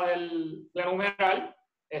coyuntura del glenohumeral.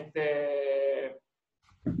 Tenemos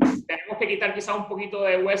que quitar quizá un poquito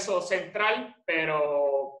de hueso central,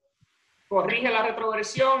 pero corrige la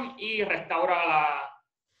retroversión y restaura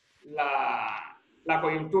la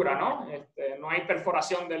coyuntura, ¿no? No hay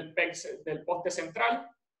perforación del poste central.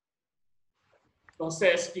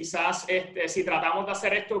 Entonces, quizás si tratamos de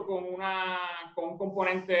hacer esto con un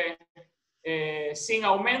componente sin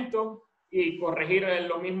aumento y corregir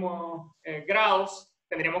los mismos grados,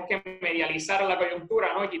 tendríamos que medializar la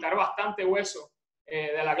coyuntura, ¿no?, y quitar bastante hueso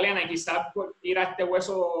de la glena y quizás ir a este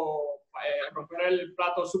hueso, romper el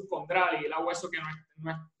plato subcondral y el hueso que no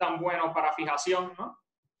es tan bueno para fijación, ¿no?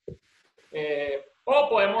 O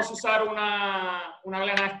podemos usar una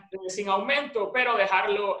glena sin aumento, pero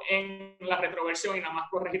dejarlo en la retroversión y nada más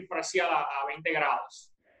corregir parcial a 20 grados.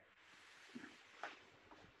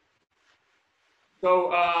 So,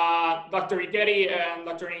 Dr. Richetti and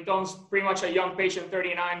Dr. Neyton's pretty much a young patient,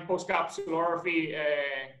 39, post-capsulorrhaphy,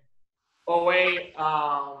 OA.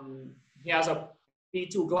 He has a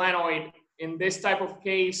P2 glenoid. In this type of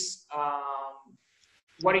case,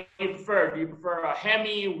 what do you prefer? Do you prefer a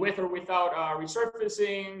hemi with or without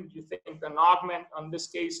resurfacing? Do you think an augment on this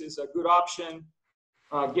case is a good option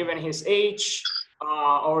given his age?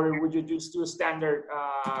 Or would you just do a standard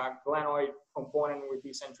glenoid component with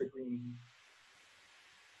eccentric green?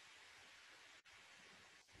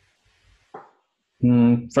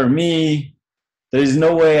 For me, there is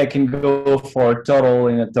no way I can go for total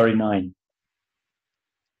in a 39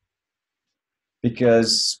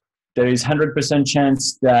 because there is 100%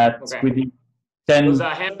 chance that within 10.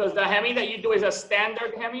 Does the hemi that you do is a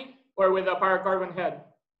standard hemi or with a paracarbon head?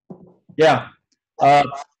 Yeah, I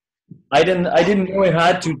didn't know I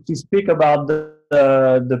had to speak about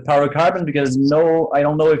the paracarbon because I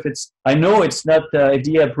don't know if I know it's not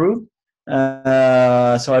FDA approved.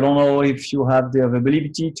 So I don't know if you have the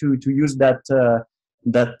availability to use that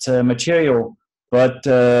material, but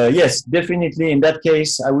yes, definitely in that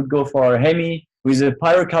case I would go for a hemi with a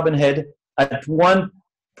pyrocarbon head at one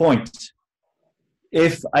point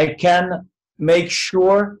if I can make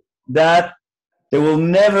sure that there will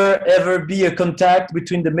never ever be a contact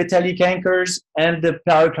between the metallic anchors and the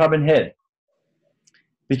pyrocarbon head,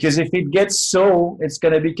 because if it gets so, it's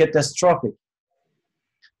going to be catastrophic.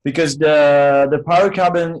 Because the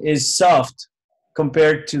pyrocarbon is soft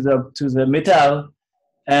compared to the metal,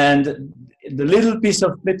 and the little piece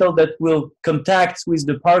of metal that will contact with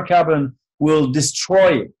the pyrocarbon will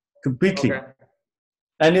destroy it completely,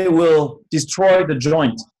 and it will destroy the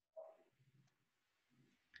joint.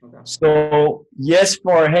 So yes,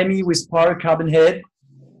 for a hemi with pyrocarbon head,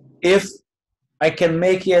 if I can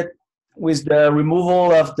make it with the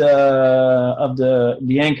removal of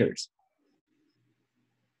the anchors.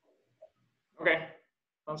 Okay,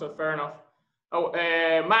 entonces fair enough. Oh,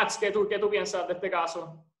 Max, ¿qué tú piensas de este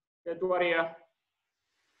caso? ¿Qué tú harías?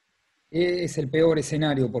 Es el peor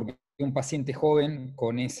escenario porque un paciente joven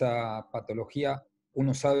con esa patología,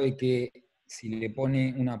 uno sabe que si le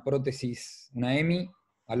pone una prótesis, una EMI,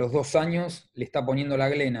 a los 2 años le está poniendo la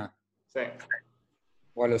glena. Sí.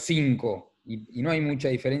 O a los 5. Y no hay mucha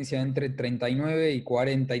diferencia entre 39 y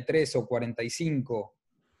 43 o 45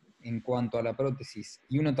 en cuanto a la prótesis.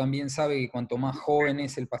 Y uno también sabe que cuanto más joven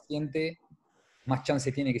es el paciente, más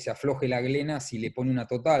chance tiene que se afloje la glena si le pone una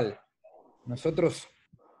total. Nosotros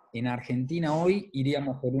en Argentina hoy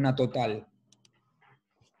iríamos por una total.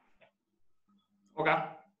 Ok.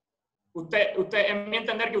 Usted, en mi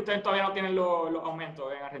entender que ustedes todavía no tienen los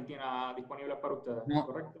aumentos en Argentina disponibles para ustedes, No,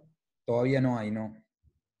 ¿correcto? todavía no hay, no.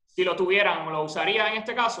 Si lo tuvieran, ¿lo usaría en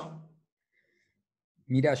este caso?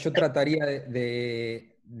 Mira, yo trataría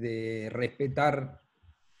de respetar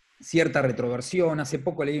cierta retroversión. Hace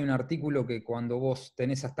poco leí un artículo que cuando vos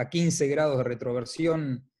tenés hasta 15 grados de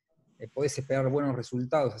retroversión, podés esperar buenos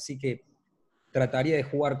resultados, así que trataría de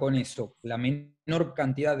jugar con eso. La menor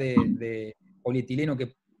cantidad de polietileno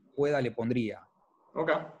que pueda le pondría.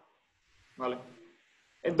 Okay. Vale.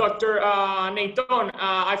 Dr. Neyton,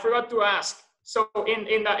 I forgot to ask. So in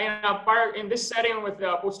this setting with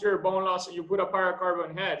the posterior bone loss, you put a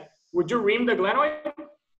paracarbon head. Would you ream the glenoid?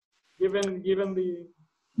 Given the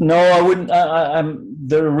No, I wouldn't. I'm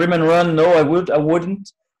the rim and run. No, I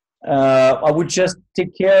wouldn't. I would just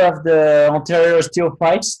take care of the anterior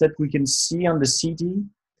osteophytes that we can see on the CT.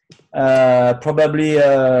 Probably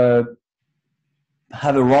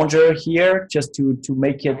have a ronger here just to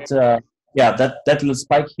make it, yeah, that little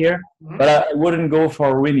spike here. Mm-hmm. But I wouldn't go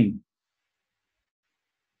for rimming.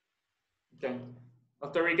 Okay.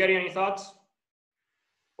 Dr. Richetti, any thoughts?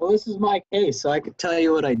 Well, this is my case, so I could tell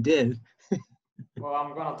you what I did. Well,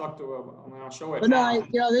 I'm going to show it. But no,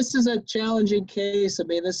 this is a challenging case. I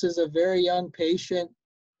mean, this is a very young patient.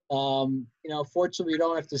 Fortunately, we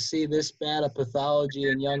don't have to see this bad a pathology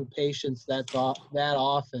in young patients that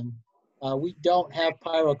often. We don't have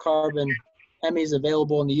pyrocarbon hemis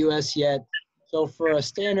available in the U.S. yet. So for a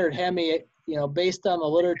standard hemi, based on the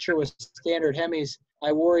literature with standard hemis,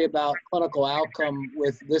 I worry about clinical outcome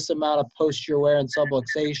with this amount of posterior wear and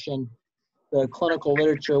subluxation. The clinical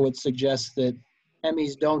literature would suggest that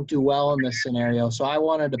hemis don't do well in this scenario. So I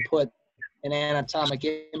wanted to put an anatomic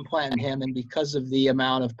implant in him, and because of the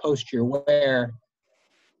amount of posterior wear,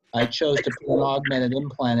 I chose to put an augmented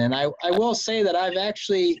implant in. I will say that I've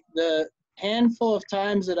actually, the handful of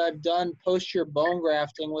times that I've done posterior bone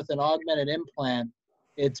grafting with an augmented implant,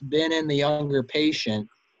 it's been in the younger patient.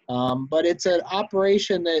 But it's an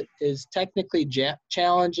operation that is technically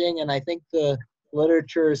challenging, and I think the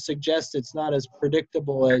literature suggests it's not as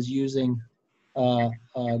predictable as using an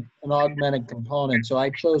augmented component. So I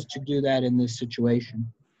chose to do that in this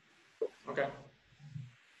situation. Okay.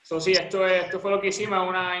 So sí, esto fue lo que hicimos,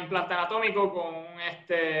 un implante anatómico con un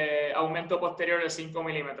aumento posterior de 5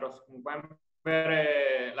 milímetros. Como pueden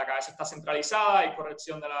ver, la cabeza está centralizada, hay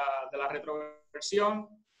corrección de la retroversión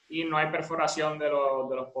y no hay perforación de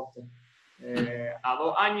los postes. A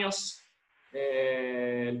 2 años,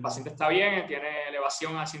 el paciente está bien, tiene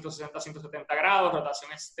elevación a 160-170 grados,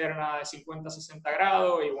 rotación externa de 50-60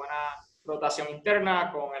 grados y buena rotación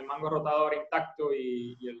interna con el mango rotador intacto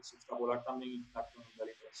y el subscapular también intacto en el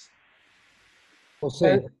delitoso.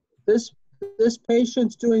 José. This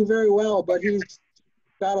patient's doing very well, but he's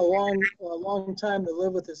got a long time to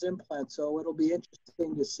live with his implant, so it'll be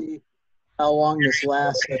interesting to see how long this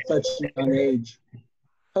lasts at such a young age.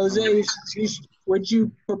 Jose,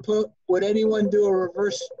 would anyone do a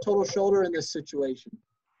reverse total shoulder in this situation?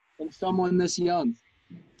 In someone this young?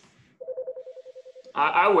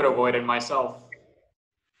 I would avoid it myself.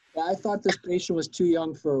 Yeah, I thought this patient was too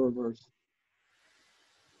young for a reverse.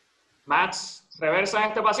 Max, ¿reversa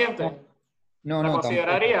este paciente? No, ¿La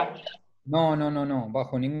consideraría? No,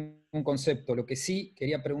 bajo ningún concepto. Lo que sí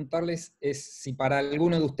quería preguntarles es si para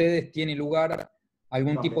alguno de ustedes tiene lugar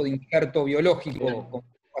algún tipo de injerto biológico, como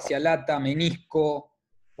hacia lata, menisco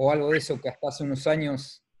o algo de eso que hasta hace unos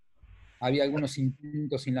años había algunos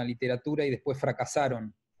intentos en la literatura y después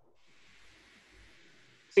fracasaron.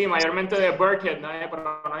 Sí, mayormente de Burkhead,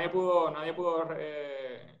 pero nadie pudo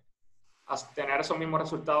tener esos mismos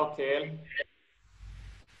resultados que él.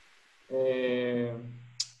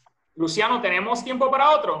 Luciano, ¿tenemos tiempo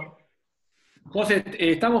para otro? José,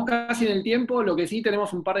 estamos casi en el tiempo, lo que sí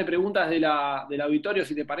tenemos un par de preguntas del auditorio,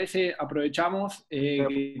 si te parece, aprovechamos,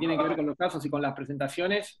 que tienen que ver con los casos y con las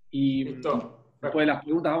presentaciones. Y listo. después de las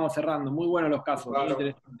preguntas vamos cerrando. Muy buenos los casos, Claro. muy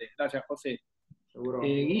interesante. Gracias, José. Seguro.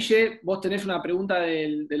 Guille, ¿vos tenés una pregunta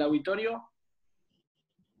del auditorio?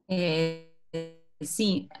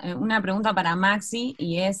 Sí, una pregunta para Maxi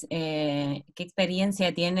y es ¿qué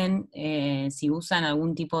experiencia tienen si usan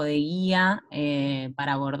algún tipo de guía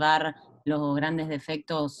para abordar los grandes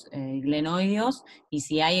defectos glenoideos? Y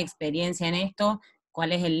si hay experiencia en esto,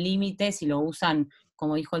 ¿cuál es el límite? Si lo usan,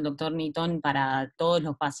 como dijo el doctor Neyton, para todos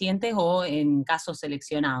los pacientes o en casos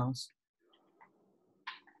seleccionados.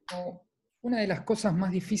 Una de las cosas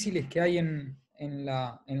más difíciles que hay en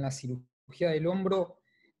la cirugía del hombro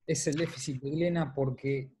es el déficit de glena,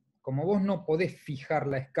 porque como vos no podés fijar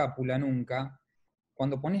la escápula nunca,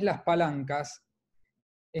 cuando pones las palancas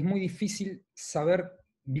es muy difícil saber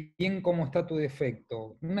bien cómo está tu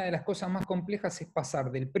defecto. Una de las cosas más complejas es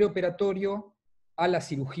pasar del preoperatorio a la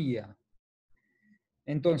cirugía.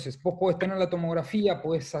 Entonces, vos podés tener la tomografía,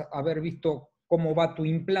 podés haber visto cómo va tu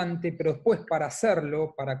implante, pero después para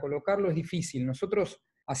hacerlo, para colocarlo es difícil. Nosotros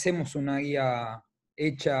hacemos una guía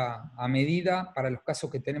hecha a medida para los casos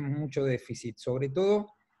que tenemos mucho déficit, sobre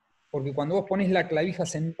todo porque cuando vos pones la clavija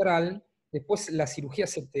central, después la cirugía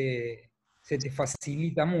se te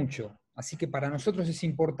facilita mucho. Así que para nosotros es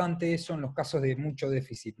importante eso en los casos de mucho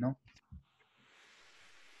déficit, ¿no?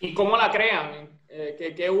 ¿Y cómo la crean?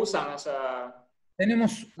 ¿Qué usan? O sea...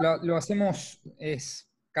 Lo hacemos, es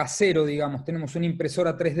casero, digamos. Tenemos una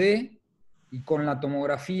impresora 3D y con la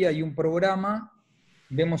tomografía y un programa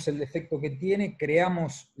vemos el defecto que tiene,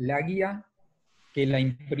 creamos la guía, que la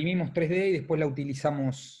imprimimos 3D y después la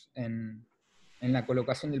utilizamos en la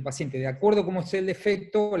colocación del paciente. De acuerdo a cómo es el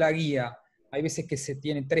defecto, la guía. Hay veces que se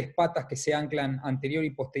tiene 3 patas que se anclan anterior y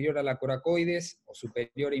posterior a la coracoides, o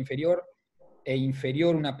superior e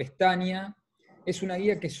inferior una pestaña. Es una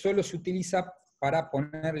guía que solo se utiliza para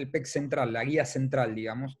poner el PEC central, la guía central,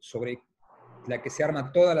 digamos, sobre la que se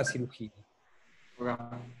arma toda la cirugía.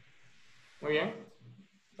 Muy bien,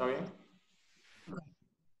 está bien.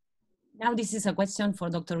 Now this is a question for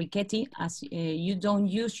Dr. Richetti. As you don't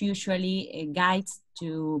use usually guides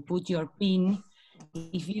to put your pin,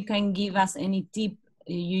 if you can give us any tip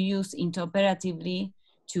you use intraoperatively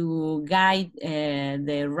to guide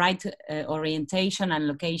the right orientation and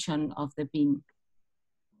location of the pin.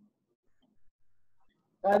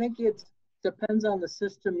 I think it depends on the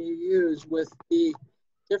system you use. With the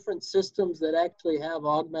different systems that actually have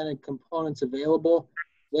augmented components available,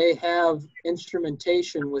 they have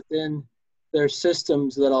instrumentation within their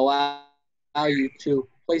systems that allow you to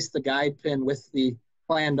place the guide pin with the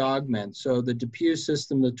planned augment. So the diffuse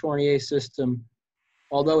system, the Tournier system,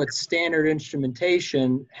 although it's standard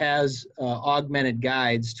instrumentation, has augmented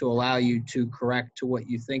guides to allow you to correct to what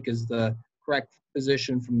you think is the correct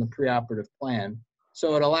position from the preoperative plan.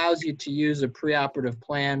 So it allows you to use a preoperative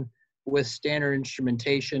plan with standard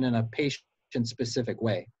instrumentation in a patient-specific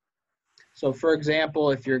way. So for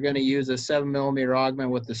example, if you're going to use a 7mm augment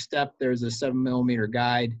with a step, there's a 7mm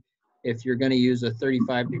guide. If you're going to use a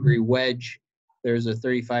 35-degree wedge, there's a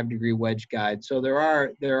 35-degree wedge guide. So there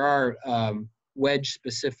are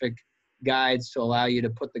wedge-specific guides to allow you to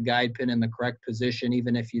put the guide pin in the correct position,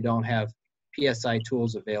 even if you don't have PSI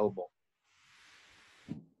tools available.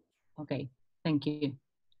 Okay, thank you.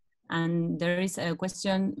 And there is a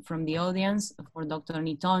question from the audience for Dr.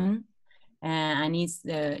 Neyton, and it's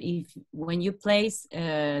if when you place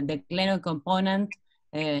the glenoid component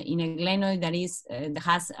in a glenoid that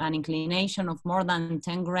has an inclination of more than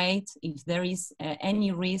 10 grades, if there is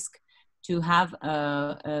any risk to have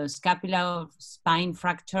a scapular spine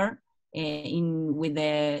fracture with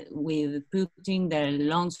putting the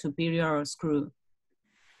long superior screw.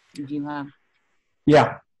 Do you have?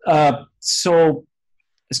 Yeah. So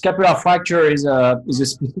scapular fracture is a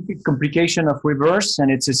specific complication of reverse,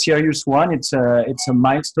 and it's a serious one. It's a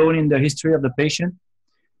milestone in the history of the patient,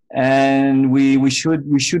 and we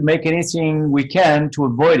should make anything we can to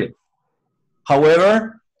avoid it.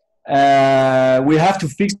 However, we have to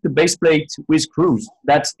fix the base plate with screws.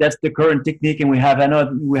 That's the current technique, and we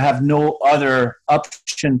have no other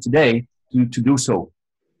option today to do so.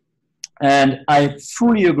 And I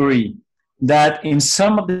fully agree that in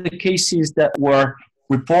some of the cases that were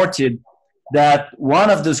reported, that one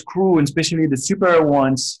of the screws, and especially the superior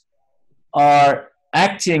ones, are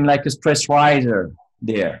acting like a stress riser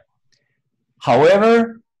there.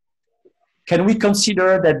 However, can we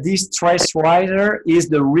consider that this stress riser is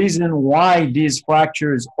the reason why these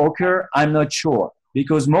fractures occur? I'm not sure,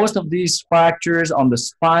 because most of these fractures on the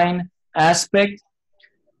spine aspect,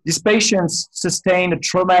 these patients sustain a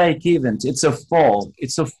traumatic event. It's a fall.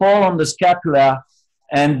 It's a fall on the scapula,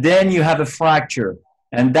 and then you have a fracture.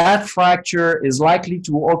 And that fracture is likely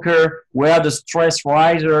to occur where the stress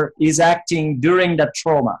riser is acting during that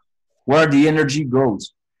trauma, where the energy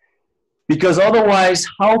goes. Because otherwise,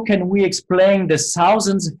 how can we explain the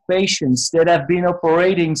thousands of patients that have been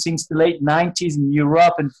operating since the late 90s in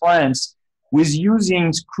Europe and France with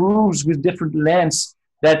using screws with different lengths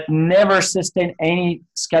that never sustain any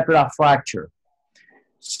scapular fracture?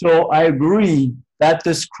 So I agree that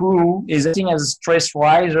the screw is acting as a stress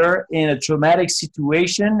riser in a traumatic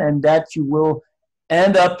situation, and that you will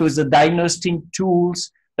end up with the diagnostic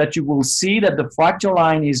tools that you will see that the fracture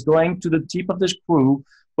line is going to the tip of the screw,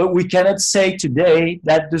 but we cannot say today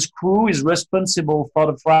that the screw is responsible for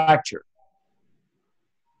the fracture.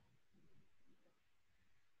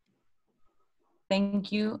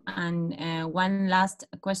 Thank you. And one last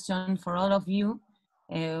question for all of you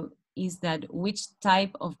is that which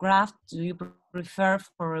type of graft do you prefer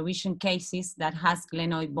for revision cases that has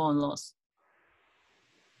glenoid bone loss?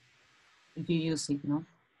 If you use it, no?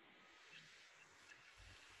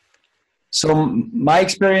 So my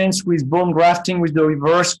experience with bone grafting with the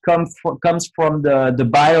reverse comes from the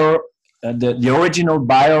original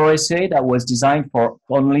bio-assay that was designed for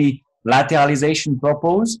only lateralization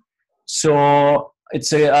purpose. So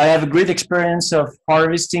I have a great experience of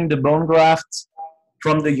harvesting the bone grafts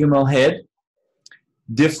from the humeral head.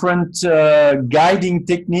 Different guiding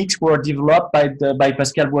techniques were developed by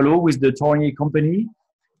Pascal Boileau with the Tournier company.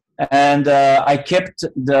 And I kept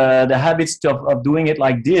the habits of doing it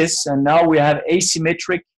like this. And now we have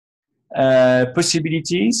asymmetric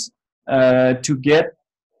possibilities to get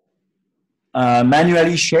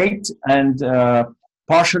manually shaped and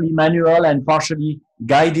partially manual and partially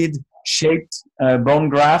guided shaped bone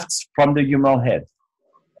grafts from the humeral head.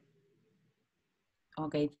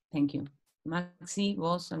 Okay, thank you. Maxi,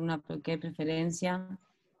 ¿vos qué preferencia?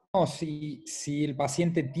 No, si el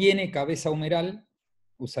paciente tiene cabeza humeral,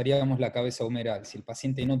 usaríamos la cabeza humeral. Si el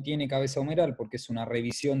paciente no tiene cabeza humeral, porque es una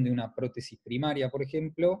revisión de una prótesis primaria, por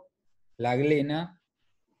ejemplo, la glena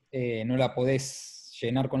no la podés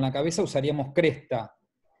llenar con la cabeza, usaríamos cresta.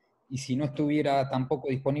 Y si no estuviera tampoco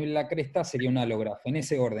disponible la cresta, sería un alógrafo. En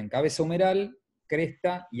ese orden, cabeza humeral,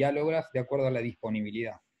 cresta y alógrafo de acuerdo a la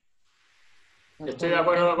disponibilidad. Estoy de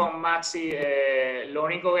acuerdo con Maxi. Lo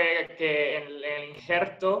único que el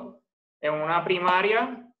injerto en una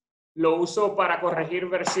primaria lo uso para corregir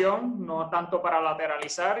versión, no tanto para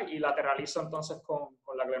lateralizar, y lateralizo entonces con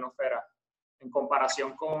la glenosfera, en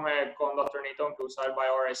comparación con Dr. Neyton, que usa el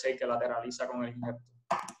bio-RSA, que lateraliza con el injerto.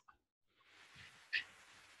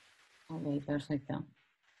 Ok, perfecto.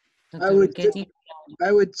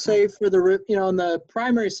 I would say for the, in the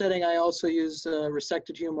primary setting, I also use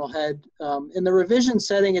resected humeral head. In the revision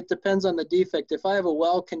setting, it depends on the defect. If I have a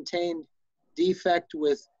well-contained defect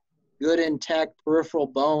with good intact peripheral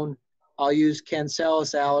bone, I'll use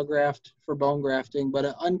cancellous allograft for bone grafting. But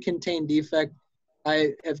an uncontained defect,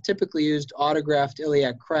 I have typically used autograft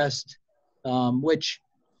iliac crest, which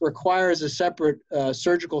requires a separate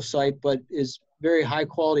surgical site, but is very high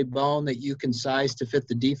quality bone that you can size to fit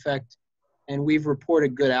the defect. And we've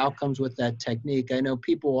reported good outcomes with that technique. I know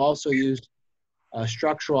people also use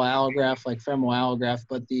structural allograft like femoral allograft,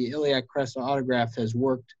 but the iliac crest autograft has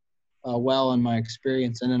worked well in my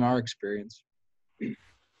experience and in our experience.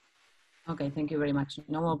 Okay, thank you very much.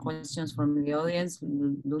 No more questions from the audience.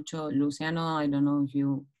 Luciano, I don't know if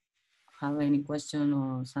you have any question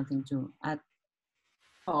or something to add.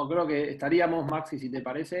 No, creo que estaríamos, Maxi, si te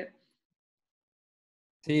parece.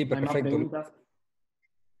 Sí, perfecto.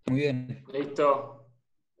 Muy bien. Listo.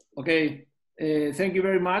 Okay. Thank you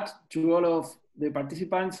very much to all of the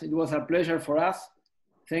participants. It was a pleasure for us.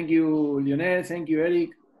 Thank you, Lionel. Thank you,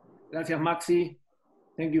 Eric. Gracias, Maxi.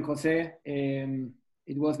 Thank you, Jose.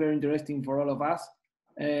 It was very interesting for all of us.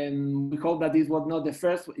 And we hope that this was not the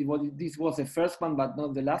first, this was the first one, but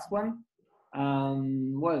not the last one.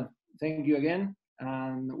 Well, thank you again.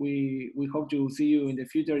 And we hope to see you in the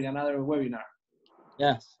future in another webinar.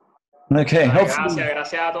 Yes. Okay.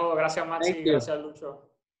 Gracias a todos. Gracias, Maxi. Gracias, Lucho.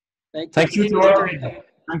 Thank you.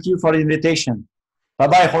 Thank you for the invitation.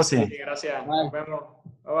 Bye-bye, Jose. Sí, gracias. Bye. Nos vemos.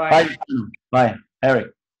 Bye-bye. Bye. Bye,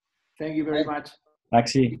 Eric. Thank you very much.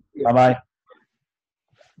 Maxi. Bye-bye.